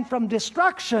anguish and from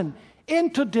destruction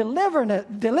into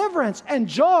deliverance and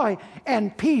joy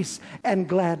and peace and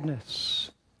gladness.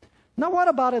 Now, what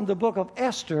about in the book of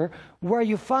Esther, where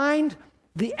you find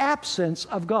the absence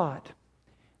of God?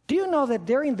 Do you know that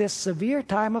during this severe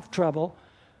time of trouble,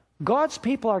 God's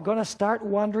people are going to start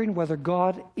wondering whether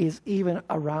God is even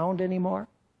around anymore?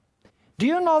 Do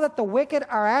you know that the wicked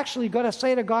are actually going to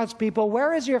say to God's people,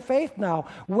 where is your faith now?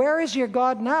 Where is your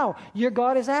God now? Your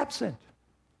God is absent.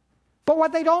 But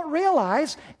what they don't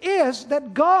realize is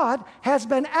that God has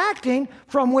been acting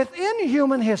from within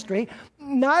human history,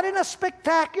 not in a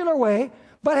spectacular way,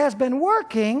 but has been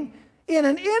working in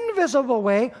an invisible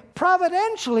way,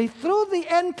 providentially through the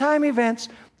end time events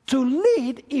to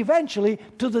lead eventually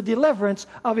to the deliverance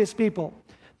of his people.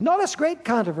 Notice Great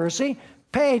Controversy,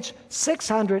 page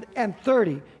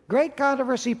 630. Great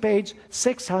Controversy, page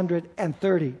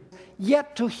 630.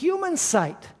 Yet to human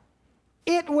sight,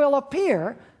 it will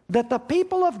appear that the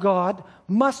people of God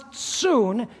must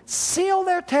soon seal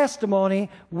their testimony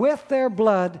with their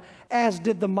blood, as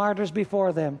did the martyrs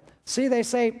before them. See, they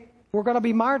say, we're going to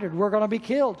be martyred, we're going to be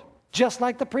killed, just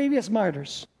like the previous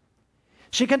martyrs.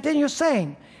 She continues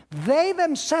saying, they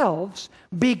themselves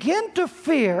begin to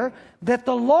fear that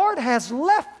the Lord has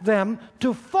left them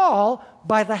to fall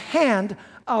by the hand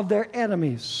of their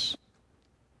enemies.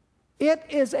 It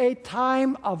is a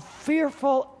time of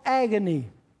fearful agony.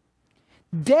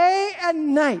 Day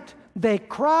and night they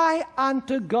cry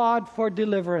unto God for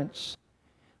deliverance.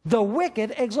 The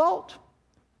wicked exult.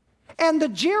 And the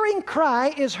jeering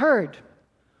cry is heard,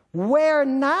 where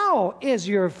now is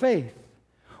your faith?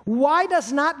 Why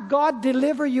does not God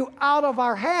deliver you out of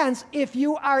our hands if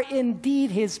you are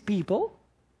indeed his people?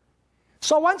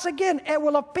 So once again, it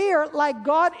will appear like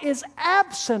God is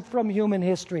absent from human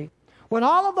history. when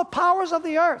all of the powers of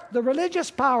the earth, the religious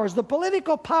powers, the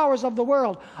political powers of the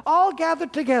world, all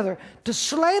gathered together to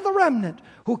slay the remnant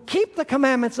who keep the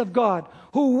commandments of God,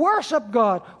 who worship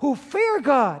God, who fear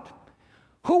God,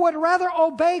 who would rather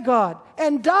obey God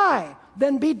and die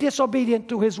than be disobedient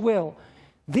to His will,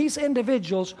 these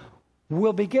individuals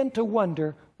will begin to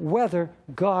wonder whether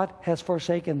God has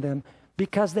forsaken them,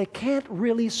 because they can't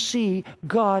really see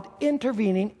God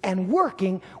intervening and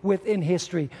working within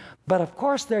history. But of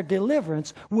course, their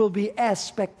deliverance will be as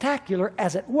spectacular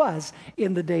as it was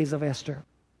in the days of Esther.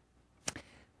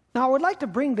 Now, I would like to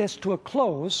bring this to a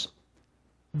close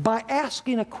by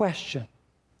asking a question.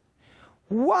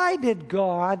 Why did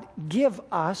God give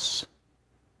us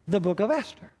the book of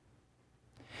Esther?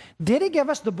 Did He give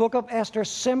us the book of Esther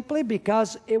simply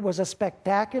because it was a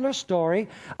spectacular story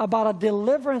about a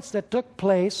deliverance that took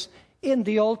place in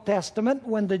the Old Testament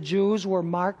when the Jews were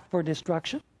marked for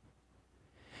destruction?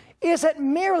 Is it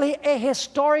merely a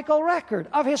historical record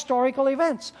of historical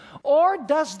events? Or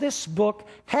does this book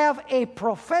have a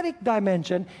prophetic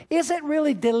dimension? Is it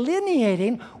really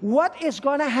delineating what is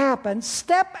going to happen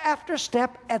step after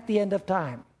step at the end of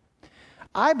time?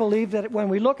 I believe that when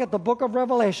we look at the book of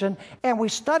Revelation and we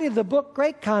study the book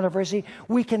Great Controversy,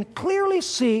 we can clearly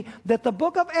see that the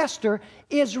book of Esther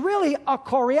is really a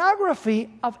choreography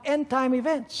of end-time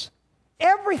events.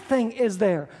 Everything is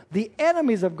there. The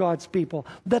enemies of God's people,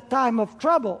 the time of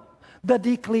trouble, the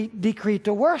decree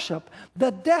to worship,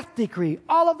 the death decree,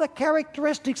 all of the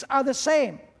characteristics are the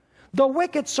same. The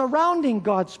wicked surrounding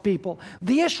God's people,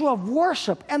 the issue of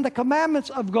worship and the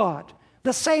commandments of God,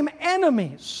 the same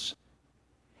enemies.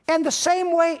 And the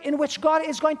same way in which God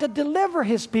is going to deliver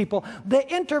His people, the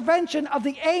intervention of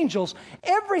the angels,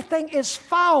 everything is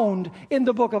found in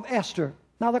the book of Esther.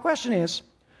 Now the question is,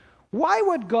 why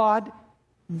would God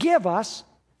give us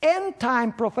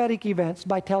end-time prophetic events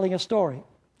by telling a story?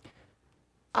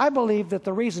 I believe that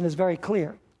the reason is very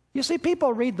clear. You see,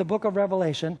 people read the book of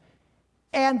Revelation,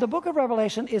 and the book of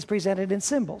Revelation is presented in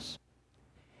symbols.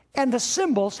 And the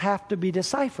symbols have to be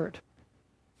deciphered.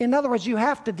 In other words, you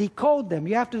have to decode them.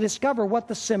 You have to discover what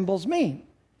the symbols mean.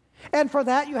 And for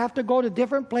that, you have to go to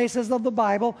different places of the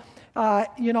Bible,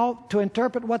 to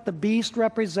interpret what the beast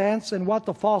represents and what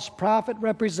the false prophet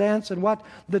represents and what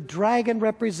the dragon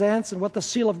represents and what the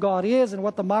seal of God is and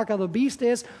what the mark of the beast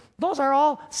is. Those are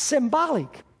all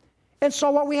symbolic. And so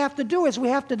what we have to do is we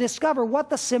have to discover what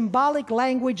the symbolic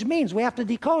language means. We have to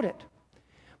decode it.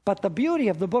 But the beauty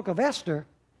of the book of Esther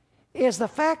is the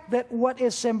fact that what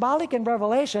is symbolic in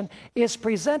Revelation is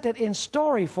presented in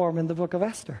story form in the book of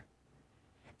Esther.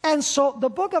 And so the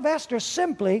book of Esther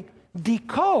simply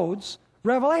decodes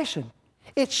Revelation.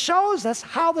 It shows us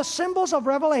how the symbols of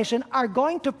Revelation are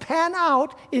going to pan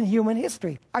out in human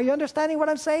history. Are you understanding what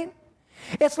I'm saying?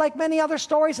 It's like many other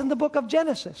stories in the book of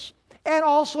Genesis and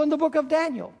also in the book of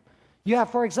Daniel. You have,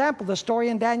 for example, the story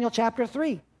in Daniel chapter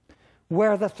 3,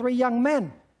 where the three young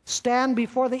men stand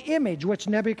before the image which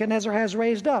Nebuchadnezzar has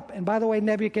raised up. And by the way,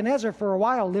 Nebuchadnezzar for a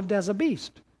while lived as a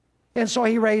beast. And so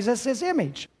he raises his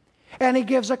image. And he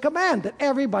gives a command that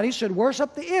everybody should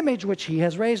worship the image which he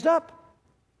has raised up.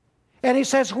 And he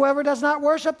says, whoever does not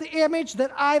worship the image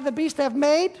that I, the beast, have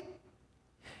made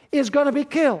is going to be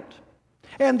killed.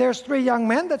 And there's three young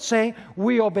men that say,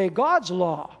 we obey God's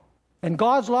law. And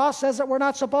God's law says that we're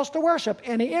not supposed to worship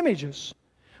any images.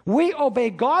 We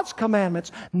obey God's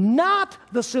commandments, not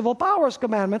the civil powers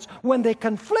commandments, when they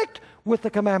conflict with the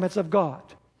commandments of God.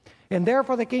 And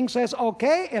therefore the king says,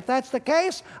 okay, if that's the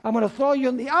case, I'm going to throw you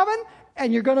in the oven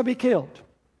and you're going to be killed.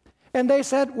 And they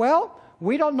said, well,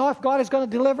 we don't know if God is going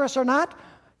to deliver us or not.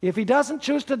 If He doesn't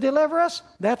choose to deliver us,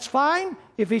 that's fine.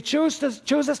 If He chooses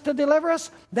to deliver us,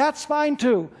 that's fine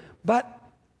too. But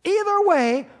either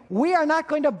way, we are not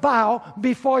going to bow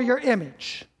before your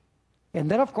image. And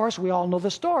then, of course, we all know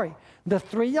the story. The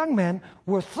three young men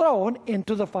were thrown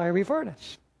into the fiery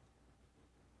furnace.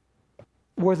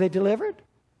 Were they delivered?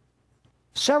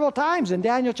 Several times in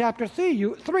Daniel chapter 3,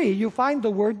 you find the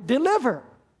word deliver,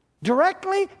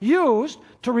 directly used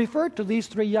to refer to these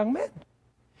three young men.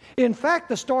 In fact,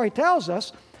 the story tells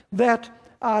us that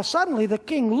suddenly the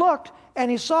king looked and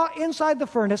he saw inside the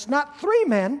furnace not three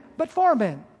men, but four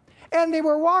men. And they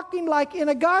were walking like in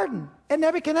a garden. And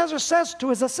Nebuchadnezzar says to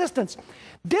his assistants,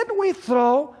 did we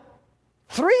throw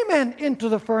three men into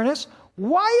the furnace?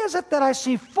 Why is it that I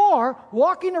see four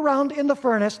walking around in the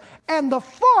furnace, and the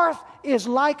fourth is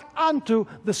like unto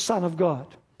the Son of God?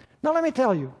 Now let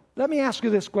me ask you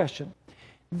this question.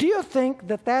 Do you think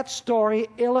that that story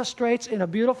illustrates in a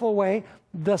beautiful way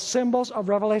the symbols of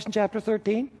Revelation chapter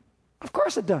 13? Of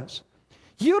course it does.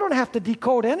 You don't have to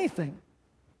decode anything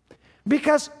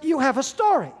because you have a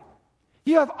story.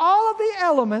 You have all of the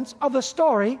elements of the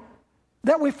story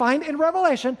that we find in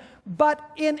Revelation, but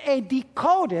in a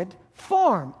decoded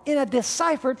form, in a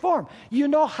deciphered form. You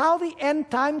know how the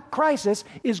end-time crisis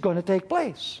is going to take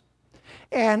place.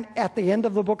 And at the end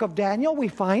of the book of Daniel, we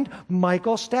find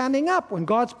Michael standing up. When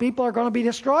God's people are going to be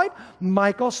destroyed,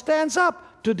 Michael stands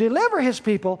up to deliver his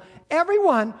people,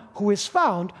 everyone who is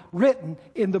found written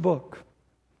in the book.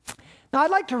 Now,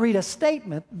 I'd like to read a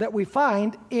statement that we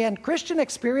find in Christian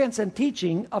Experience and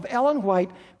Teaching of Ellen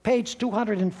White, page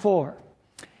 204.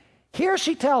 Here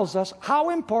she tells us how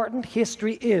important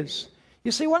history is.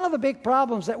 You see, one of the big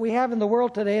problems that we have in the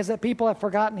world today is that people have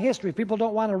forgotten history. People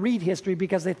don't want to read history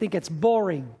because they think it's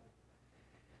boring.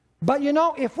 But you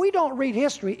know, if we don't read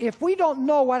history, if we don't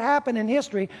know what happened in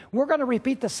history, we're going to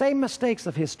repeat the same mistakes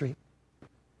of history.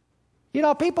 You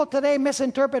know, people today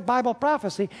misinterpret Bible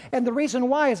prophecy, and the reason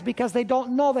why is because they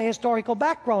don't know the historical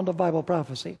background of Bible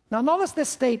prophecy. Now, notice this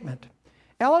statement.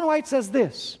 Ellen White says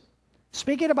this,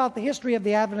 speaking about the history of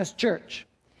the Adventist Church.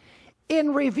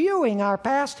 In reviewing our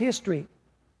past history,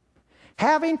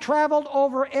 having traveled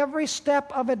over every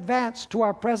step of advance to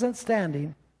our present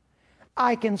standing,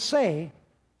 I can say,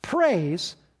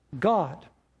 praise God.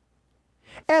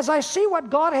 As I see what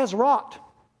God has wrought,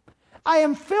 I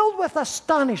am filled with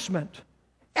astonishment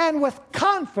and with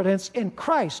confidence in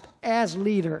Christ as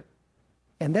leader.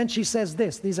 And then she says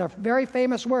this, these are very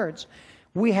famous words,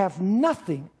 we have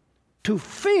nothing to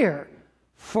fear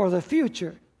for the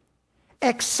future,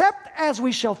 except as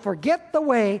we shall forget the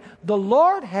way the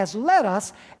Lord has led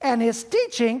us and His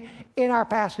teaching in our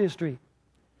past history.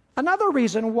 Another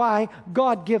reason why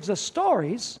God gives us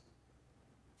stories,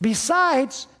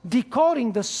 besides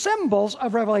decoding the symbols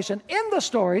of Revelation in the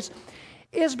stories,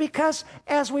 is because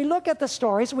as we look at the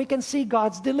stories, we can see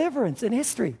God's deliverance in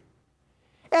history.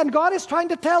 And God is trying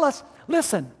to tell us,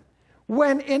 listen,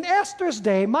 when in Esther's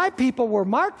day my people were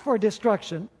marked for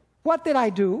destruction, what did I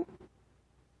do?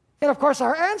 And of course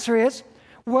our answer is,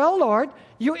 well, Lord,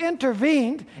 you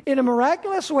intervened in a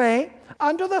miraculous way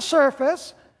under the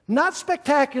surface, not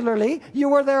spectacularly. You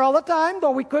were there all the time,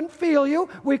 though we couldn't feel you,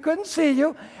 we couldn't see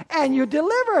you, and you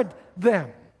delivered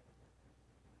them.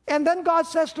 And then God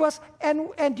says to us,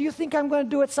 and do you think I'm going to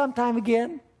do it sometime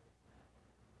again?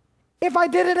 If I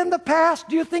did it in the past,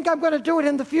 do you think I'm going to do it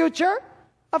in the future?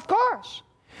 Of course.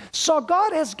 So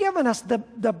God has given us the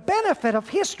benefit of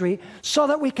history so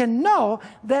that we can know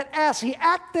that as He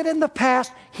acted in the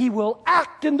past, He will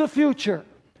act in the future.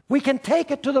 We can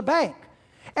take it to the bank.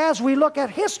 As we look at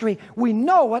history, we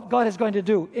know what God is going to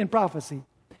do in prophecy.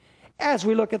 As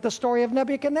we look at the story of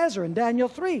Nebuchadnezzar in Daniel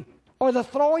 3, or the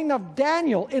throwing of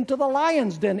Daniel into the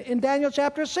lion's den in Daniel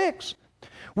chapter 6,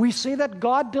 we see that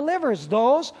God delivers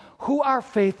those who are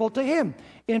faithful to Him.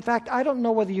 In fact, I don't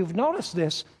know whether you've noticed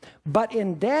this, but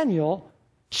in Daniel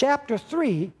chapter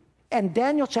 3 and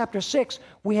Daniel chapter 6,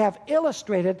 we have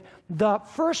illustrated the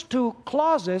first two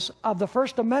clauses of the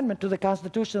First Amendment to the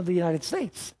Constitution of the United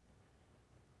States.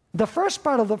 The first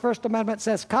part of the First Amendment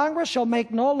says, Congress shall make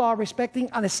no law respecting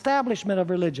an establishment of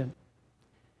religion.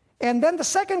 And then the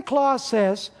second clause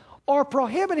says, or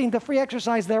prohibiting the free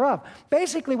exercise thereof.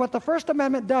 Basically, what the First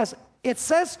Amendment does, it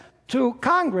says to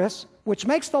Congress, which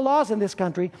makes the laws in this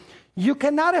country, you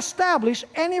cannot establish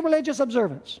any religious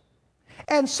observance.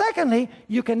 And secondly,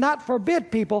 you cannot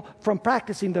forbid people from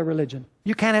practicing their religion.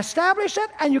 You can't establish it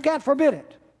and you can't forbid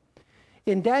it.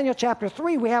 In Daniel chapter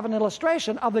 3, we have an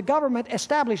illustration of the government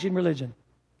establishing religion.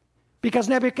 Because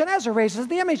Nebuchadnezzar raises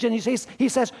the image and he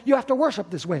says, you have to worship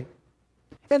this way.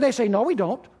 And they say, no, we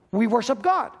don't. We worship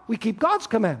God. We keep God's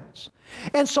commandments.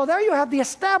 And so there you have the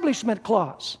establishment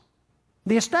clause.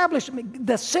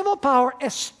 The civil power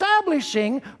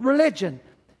establishing religion,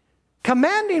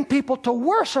 commanding people to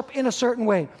worship in a certain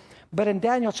way. But in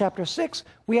Daniel chapter 6,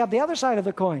 we have the other side of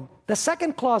the coin, the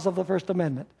second clause of the First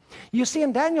Amendment. You see,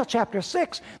 in Daniel chapter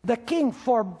 6, the king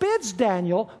forbids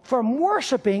Daniel from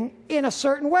worshiping in a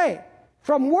certain way,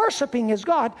 from worshiping his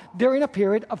God during a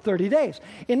period of 30 days.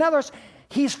 In other words,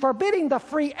 he's forbidding the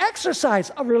free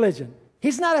exercise of religion.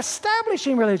 He's not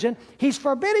establishing religion. He's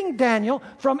forbidding Daniel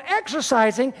from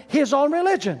exercising his own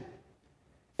religion.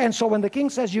 And so when the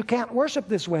king says, you can't worship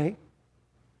this way,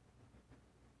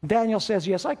 Daniel says,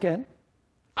 yes, I can.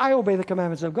 I obey the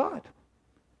commandments of God.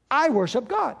 I worship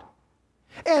God.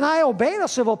 And I obey the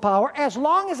civil power as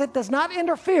long as it does not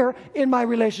interfere in my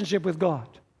relationship with God.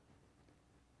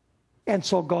 And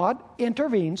so God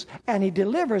intervenes and He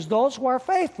delivers those who are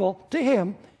faithful to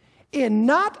Him in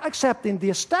not accepting the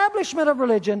establishment of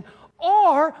religion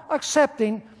or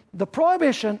accepting the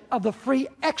prohibition of the free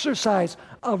exercise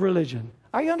of religion.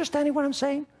 Are you understanding what I'm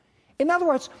saying? In other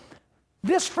words,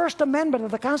 This First Amendment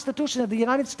of the Constitution of the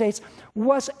United States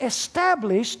was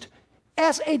established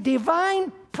as a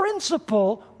divine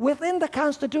principle within the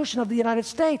Constitution of the United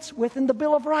States, within the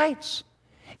Bill of Rights.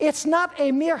 It's not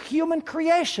a mere human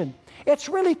creation. It's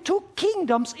really two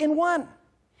kingdoms in one.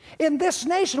 In this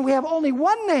nation, we have only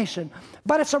one nation,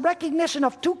 but it's a recognition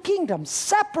of two kingdoms,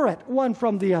 separate one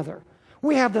from the other.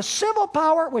 We have the civil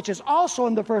power, which is also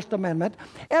in the First Amendment,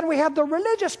 and we have the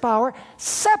religious power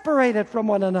separated from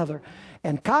one another.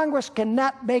 And Congress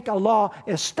cannot make a law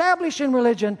establishing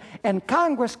religion, and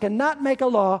Congress cannot make a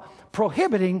law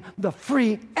prohibiting the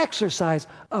free exercise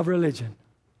of religion.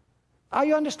 Are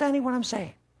you understanding what I'm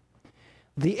saying?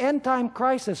 The end-time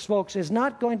crisis, folks, is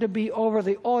not going to be over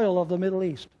the oil of the Middle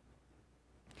East.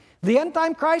 The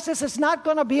end-time crisis is not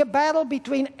going to be a battle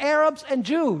between Arabs and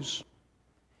Jews.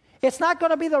 It's not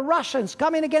going to be the Russians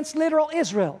coming against literal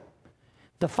Israel.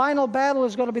 The final battle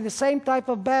is going to be the same type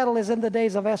of battle as in the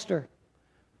days of Esther.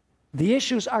 The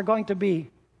issues are going to be,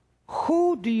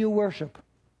 who do you worship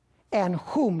and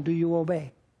whom do you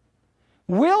obey?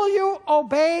 Will you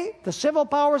obey the civil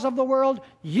powers of the world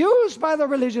used by the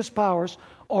religious powers,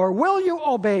 or will you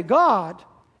obey God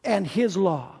and His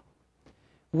law?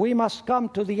 We must come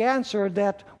to the answer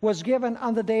that was given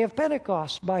on the day of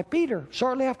Pentecost by Peter.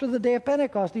 Shortly after the day of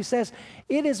Pentecost, he says,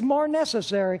 it is more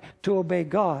necessary to obey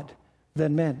God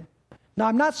than men. Now,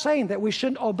 I'm not saying that we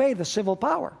shouldn't obey the civil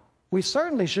power. We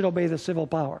certainly should obey the civil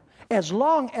power, as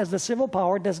long as the civil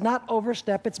power does not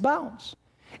overstep its bounds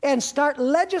and start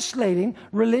legislating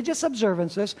religious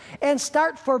observances and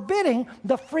start forbidding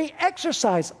the free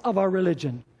exercise of our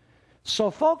religion. So,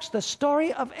 folks, the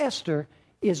story of Esther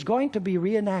is going to be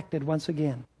reenacted once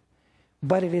again.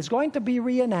 But it is going to be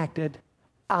reenacted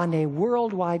on a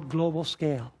worldwide global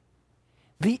scale.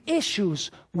 The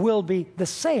issues will be the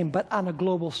same, but on a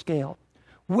global scale.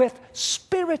 With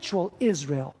spiritual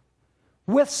Israel,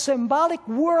 with symbolic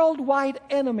worldwide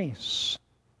enemies.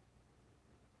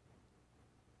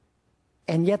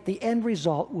 And yet the end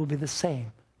result will be the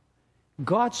same.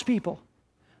 God's people,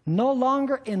 no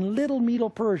longer in little Medo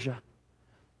Persia,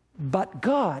 but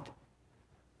God,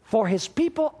 for His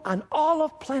people on all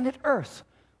of planet Earth,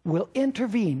 will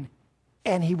intervene,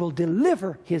 and He will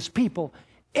deliver His people,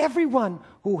 everyone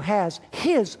who has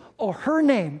his or her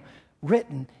name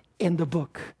written in the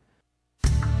book.